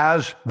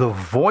 as the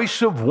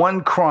voice of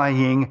one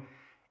crying,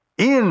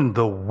 in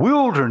the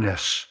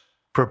wilderness,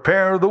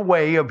 prepare the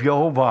way of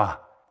Jehovah,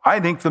 I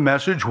think the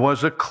message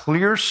was a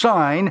clear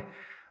sign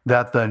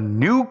that the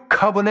new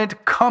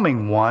covenant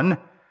coming one,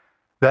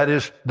 that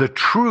is the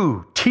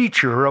true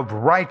teacher of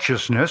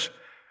righteousness,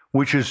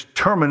 which is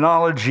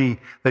terminology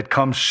that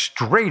comes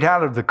straight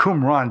out of the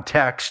Qumran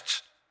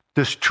texts,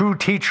 this true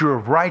teacher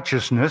of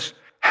righteousness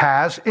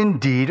has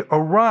indeed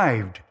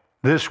arrived.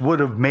 This would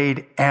have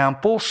made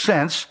ample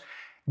sense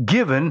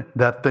given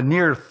that the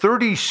near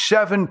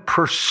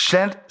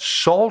 37%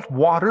 salt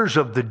waters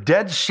of the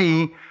Dead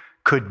Sea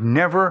could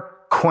never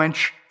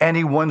quench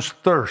anyone's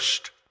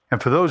thirst.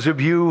 And for those of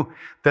you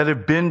that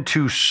have been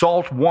to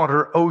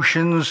saltwater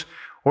oceans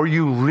or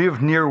you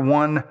live near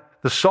one,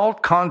 the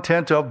salt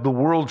content of the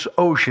world's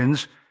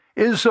oceans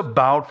is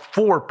about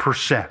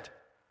 4%.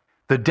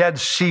 The Dead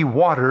Sea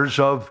waters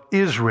of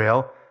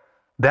Israel,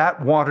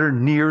 that water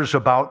nears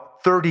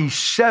about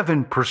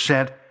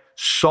 37%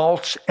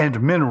 salts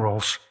and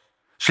minerals.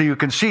 So you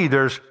can see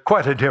there's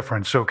quite a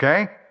difference,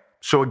 okay?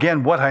 So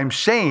again, what I'm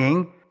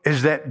saying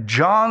is that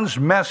John's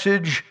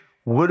message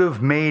would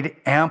have made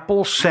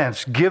ample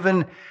sense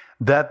given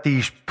that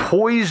these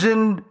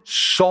poisoned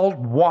salt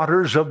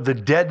waters of the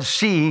Dead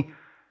Sea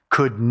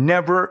could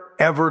never,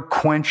 ever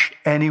quench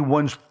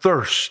anyone's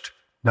thirst.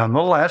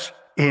 Nonetheless,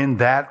 in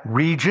that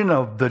region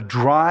of the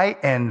dry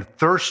and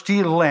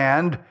thirsty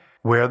land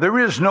where there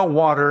is no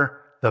water,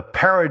 the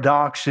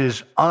paradox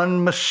is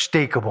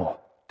unmistakable.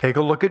 Take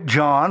a look at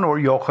John, or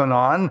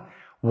Yochanan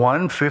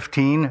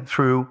 1:15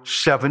 through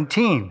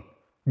 17.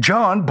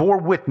 John bore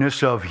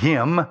witness of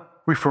him,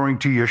 referring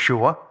to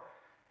Yeshua,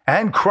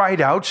 and cried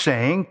out,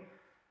 saying,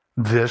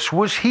 this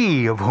was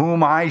he of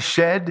whom I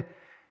said,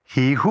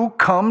 he who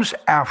comes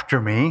after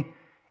me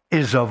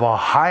is of a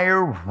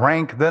higher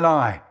rank than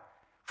I,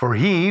 for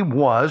he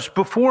was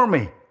before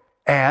me.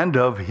 and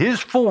of his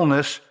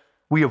fullness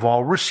we have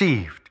all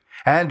received,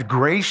 and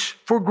grace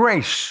for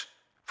grace.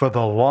 For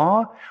the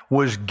law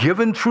was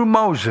given through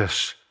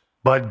Moses,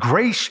 but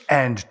grace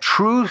and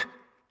truth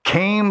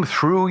came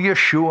through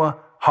Yeshua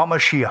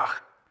HaMashiach.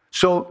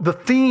 So the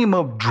theme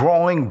of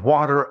drawing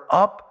water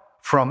up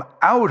from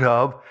out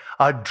of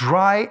a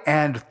dry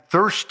and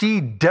thirsty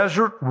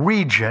desert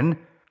region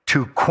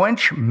to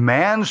quench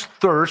man's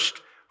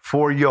thirst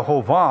for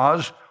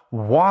Yehovah's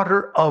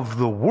water of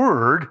the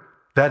Word,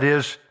 that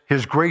is,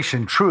 his grace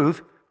and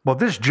truth, well,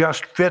 this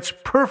just fits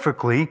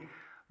perfectly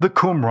the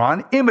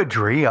Qumran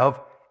imagery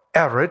of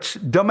Eretz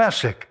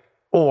Damascus,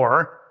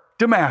 or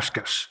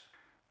Damascus.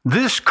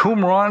 This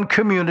Qumran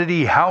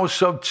community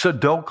House of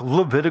Tzadok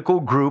Levitical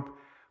group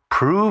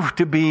proved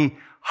to be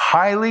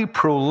highly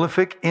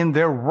prolific in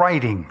their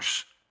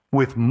writings,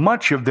 with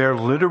much of their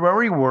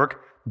literary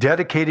work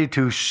dedicated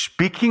to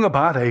speaking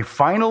about a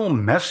final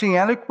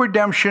messianic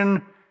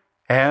redemption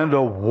and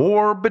a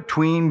war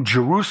between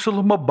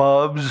Jerusalem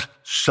above's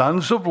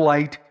sons of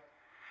light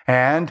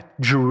and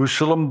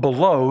Jerusalem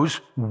below's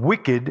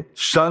wicked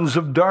sons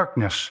of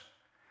darkness.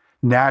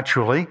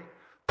 Naturally,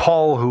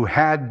 Paul, who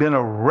had been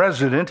a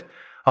resident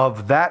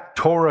of that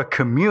Torah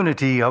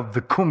community of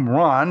the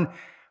Qumran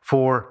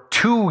for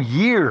 2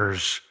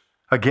 years,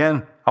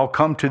 again, I'll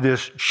come to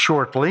this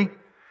shortly,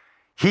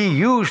 he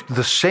used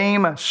the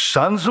same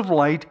sons of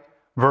light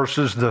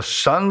versus the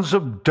sons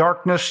of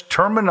darkness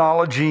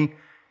terminology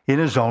in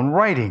his own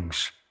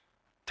writings.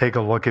 Take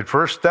a look at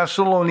 1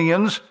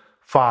 Thessalonians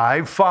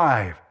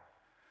 5:5.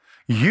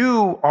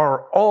 You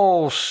are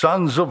all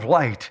sons of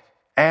light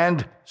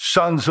and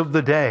sons of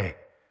the day.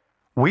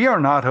 We are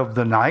not of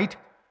the night,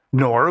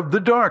 nor of the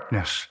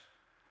darkness.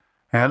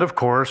 And of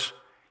course,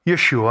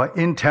 Yeshua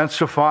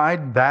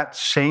intensified that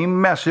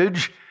same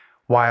message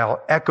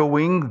while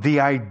echoing the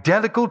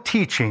identical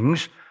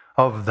teachings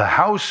of the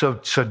House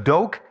of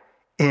Tzadok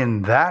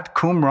in that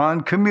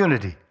Qumran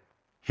community.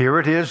 Here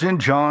it is in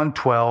John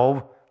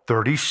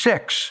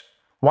 12:36.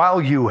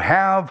 While you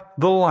have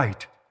the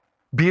light,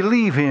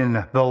 believe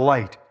in the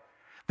light,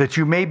 that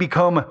you may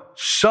become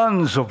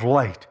sons of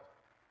light.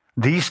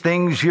 These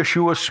things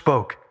Yeshua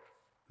spoke.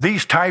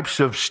 These types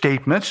of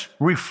statements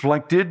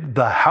reflected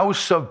the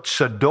House of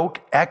Tzadok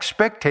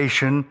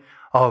expectation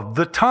of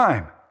the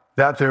time,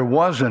 that there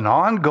was an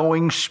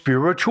ongoing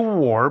spiritual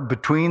war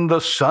between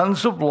the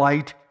sons of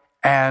light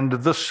and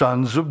the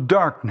sons of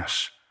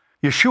darkness.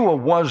 Yeshua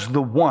was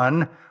the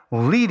one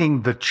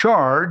leading the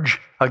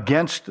charge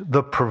against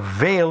the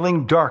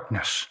prevailing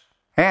darkness.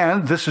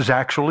 And this is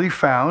actually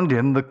found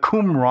in the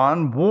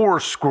Qumran War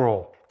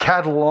Scroll,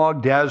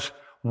 cataloged as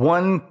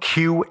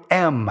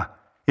 1QM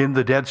in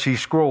the Dead Sea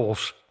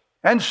Scrolls.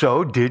 And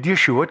so did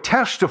Yeshua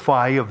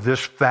testify of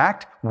this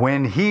fact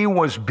when he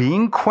was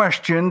being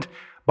questioned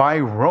by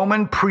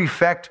Roman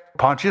prefect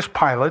Pontius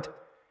Pilate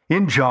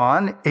in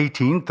John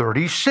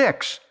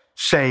 18:36,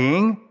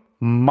 saying,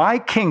 My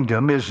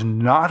kingdom is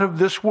not of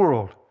this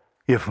world.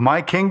 If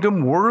my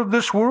kingdom were of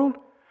this world,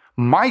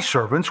 my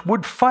servants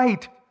would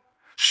fight,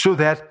 so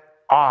that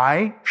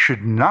I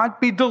should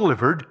not be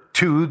delivered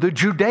to the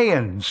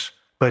Judeans.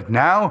 But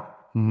now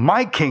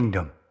my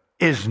kingdom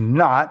is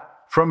not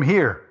from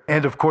here.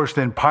 And of course,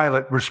 then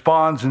Pilate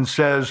responds and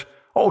says,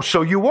 Oh,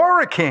 so you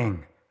are a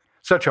king.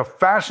 Such a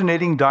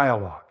fascinating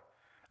dialogue.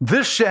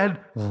 This said,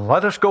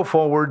 let us go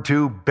forward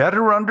to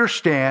better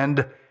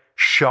understand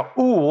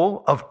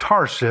Shaul of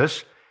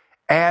Tarsus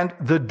and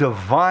the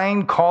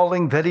divine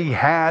calling that he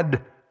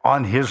had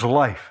on his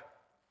life.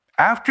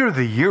 After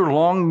the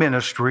year-long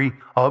ministry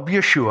of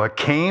Yeshua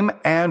came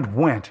and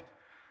went,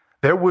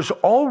 there was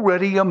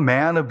already a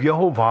man of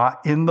Yehovah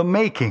in the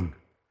making,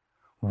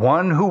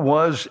 one who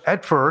was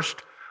at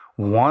first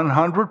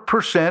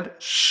 100%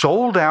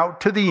 sold out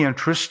to the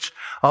interests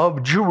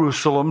of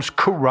Jerusalem's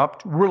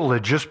corrupt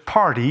religious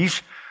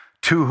parties,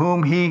 to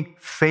whom he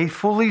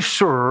faithfully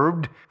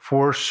served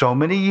for so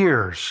many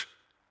years.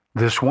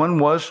 This one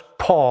was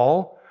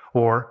Paul,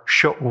 or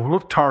Shaul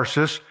of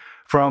Tarsus,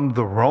 from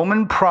the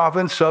Roman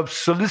province of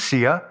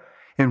Cilicia,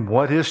 in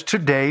what is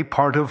today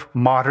part of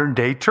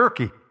modern-day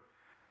Turkey.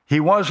 He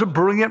was a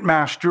brilliant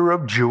master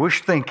of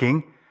Jewish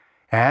thinking,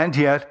 and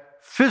yet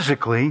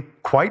physically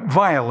quite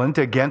violent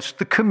against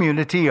the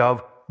community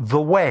of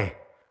the Way.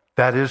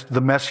 That is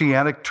the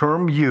messianic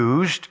term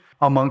used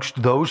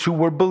amongst those who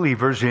were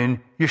believers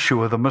in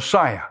Yeshua the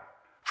Messiah.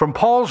 From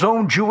Paul's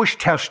own Jewish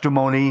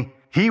testimony,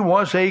 he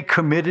was a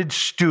committed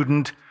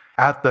student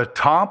at the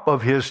top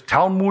of his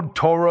Talmud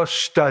Torah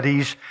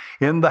studies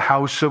in the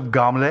house of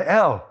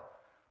Gamliel.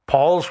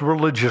 Paul's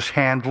religious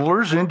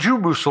handlers in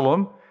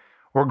Jerusalem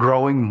were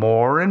growing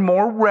more and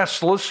more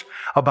restless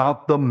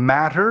about the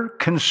matter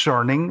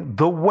concerning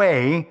the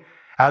Way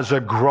as a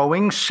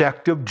growing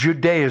sect of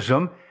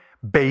Judaism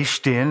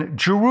based in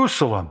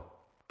Jerusalem.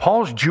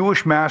 Paul's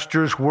Jewish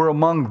masters were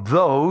among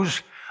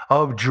those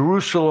of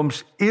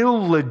Jerusalem's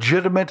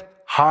illegitimate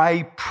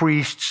high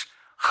priests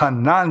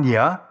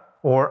Hananiah,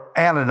 or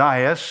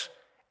Ananias,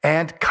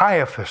 and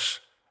Caiaphas,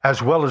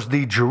 as well as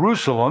the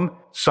Jerusalem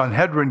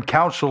Sanhedrin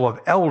Council of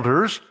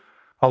Elders,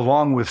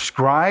 along with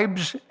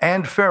scribes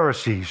and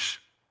Pharisees.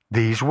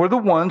 These were the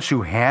ones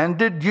who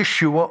handed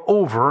Yeshua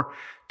over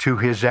to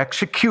his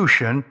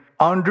execution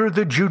under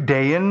the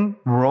Judean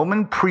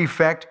Roman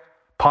prefect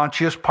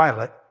Pontius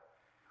Pilate.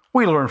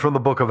 We learn from the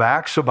book of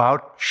Acts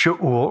about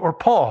Shaul or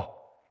Paul,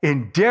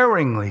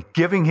 endearingly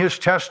giving his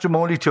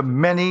testimony to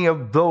many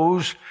of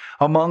those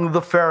among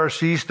the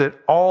Pharisees that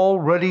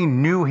already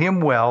knew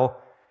him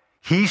well.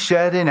 He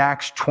said in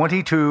Acts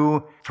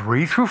 22,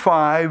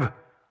 3-5,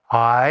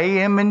 I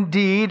am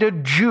indeed a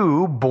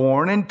Jew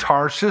born in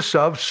Tarsus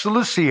of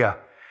Cilicia,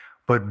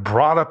 but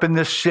brought up in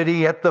this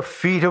city at the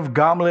feet of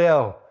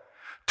Gamaliel,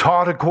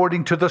 taught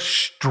according to the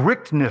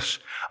strictness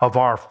of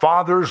our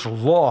father's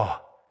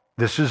law.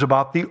 This is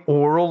about the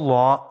oral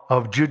law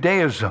of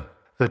Judaism,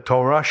 the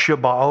Torah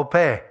Shebaal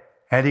Peh.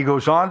 And he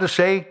goes on to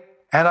say,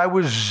 and I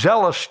was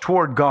zealous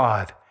toward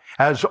God,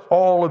 as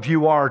all of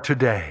you are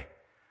today.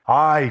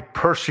 I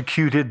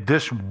persecuted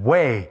this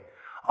way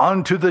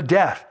unto the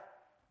death,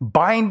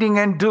 binding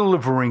and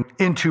delivering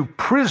into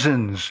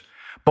prisons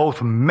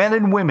both men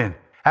and women,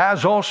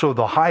 as also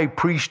the high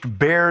priest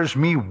bears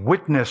me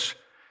witness,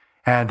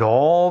 and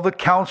all the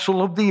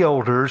council of the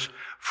elders,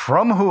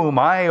 from whom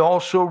I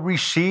also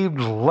received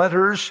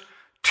letters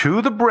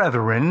to the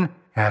brethren,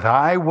 and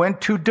I went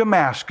to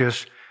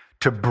Damascus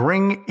to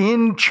bring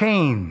in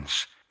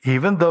chains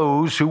even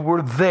those who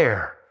were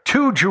there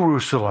to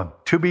Jerusalem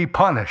to be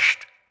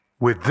punished.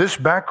 With this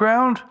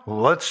background,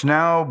 let's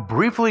now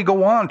briefly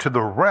go on to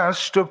the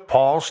rest of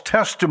Paul's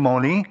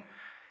testimony,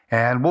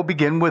 and we'll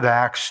begin with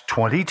Acts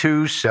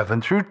 22,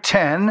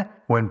 7-10,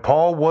 when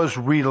Paul was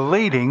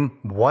relating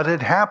what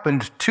had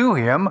happened to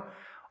him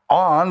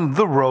on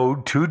the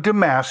road to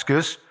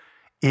Damascus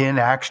in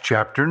Acts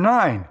chapter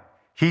 9.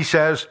 He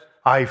says,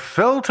 I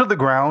fell to the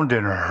ground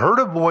and heard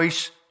a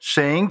voice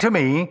saying to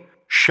me,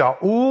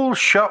 Shaul,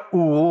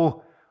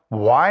 Shaul,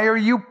 why are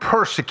you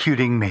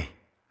persecuting me?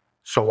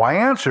 So I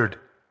answered,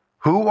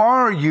 Who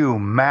are you,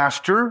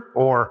 Master,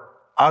 or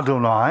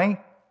Adonai?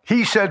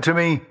 He said to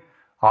me,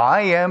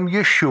 I am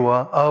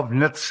Yeshua of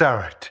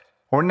Nazareth,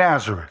 or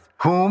Nazareth,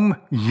 whom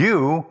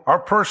you are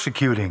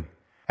persecuting.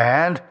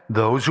 And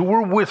those who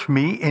were with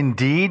me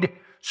indeed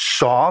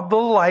saw the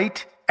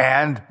light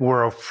and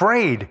were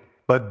afraid,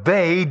 but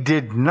they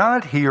did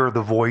not hear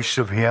the voice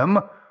of him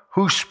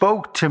who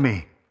spoke to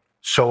me.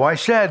 So I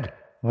said,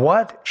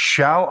 What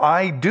shall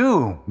I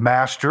do,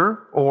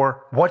 Master?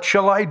 Or what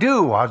shall I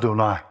do,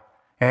 Adonai?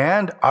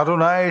 And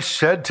Adonai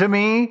said to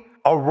me,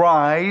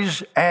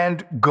 Arise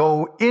and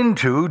go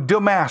into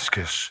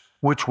Damascus,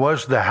 which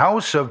was the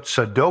house of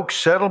Tzadok's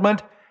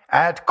settlement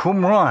at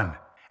Qumran,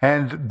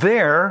 and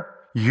there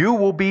you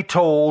will be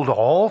told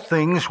all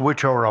things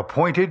which are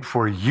appointed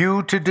for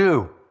you to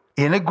do,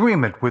 in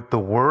agreement with the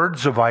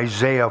words of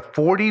Isaiah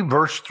 40,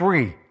 verse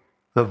 3.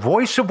 The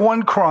voice of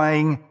one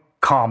crying,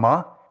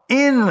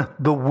 in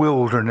the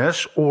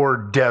wilderness or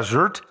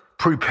desert,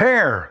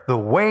 prepare the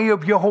way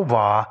of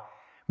Jehovah,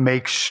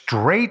 make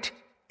straight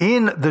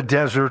in the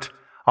desert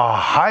a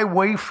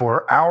highway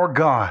for our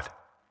God.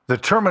 The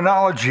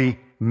terminology,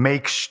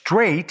 make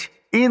straight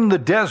in the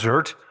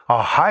desert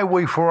a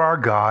highway for our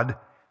God,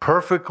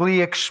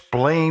 perfectly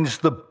explains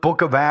the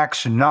book of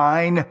Acts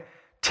 9,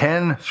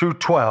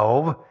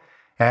 10-12,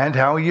 and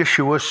how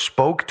Yeshua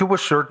spoke to a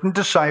certain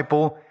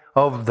disciple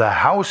of the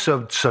house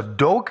of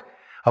Tzadok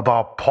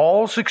about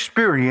Paul's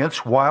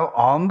experience while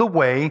on the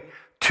way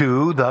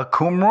to the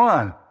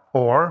Qumran,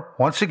 or,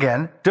 once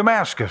again,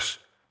 Damascus.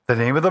 The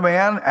name of the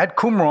man at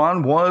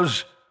Qumran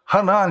was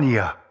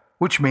Hananiah,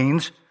 which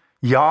means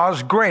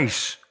Yah's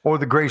grace, or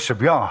the grace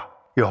of Yah.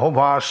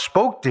 Jehovah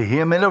spoke to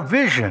him in a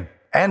vision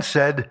and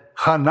said,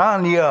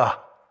 Hananiah,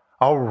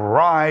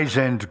 arise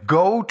and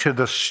go to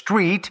the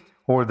street,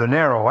 or the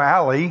narrow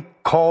alley,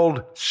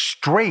 called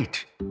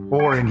Straight,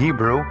 or in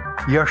Hebrew,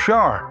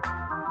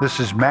 Yashar. This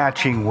is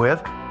matching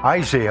with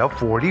Isaiah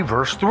 40,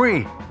 verse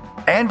 3.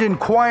 And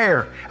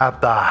inquire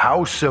at the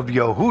house of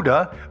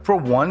Yehuda for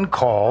one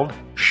called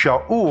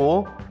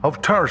Shaul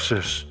of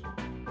Tarsus.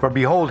 For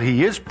behold,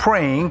 he is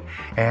praying,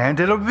 and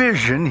in a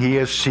vision he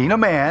has seen a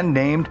man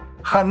named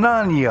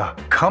Hananiah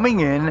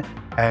coming in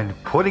and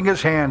putting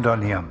his hand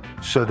on him,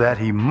 so that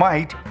he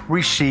might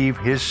receive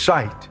his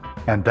sight.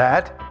 And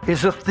that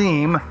is a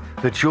theme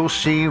that you'll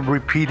see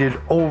repeated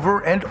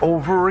over and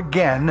over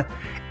again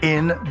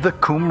in the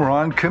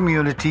Qumran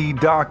community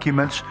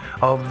documents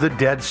of the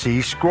Dead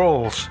Sea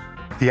Scrolls.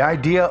 The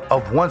idea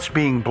of once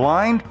being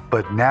blind,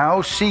 but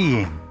now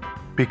seeing.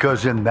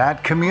 Because in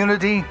that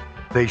community,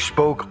 they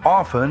spoke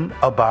often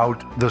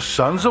about the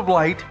sons of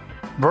light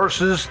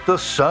versus the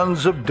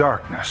sons of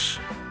darkness.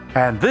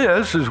 And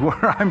this is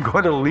where I'm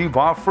going to leave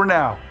off for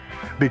now,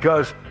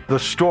 because the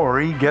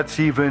story gets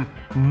even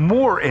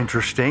more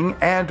interesting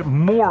and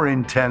more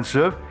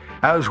intensive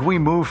as we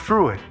move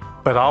through it.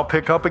 But I'll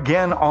pick up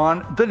again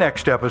on the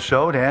next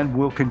episode, and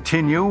we'll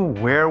continue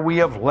where we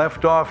have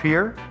left off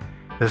here.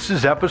 This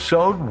is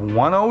episode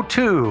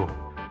 102.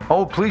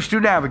 Oh, please do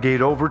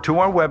navigate over to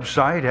our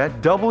website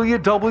at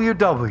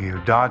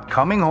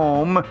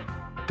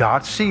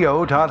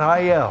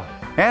www.cominghome.co.il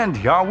And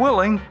Yah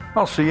willing,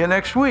 I'll see you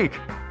next week.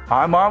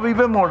 I'm Avi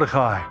Ben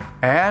Mordechai,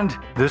 and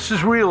this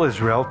is Real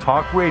Israel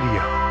Talk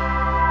Radio.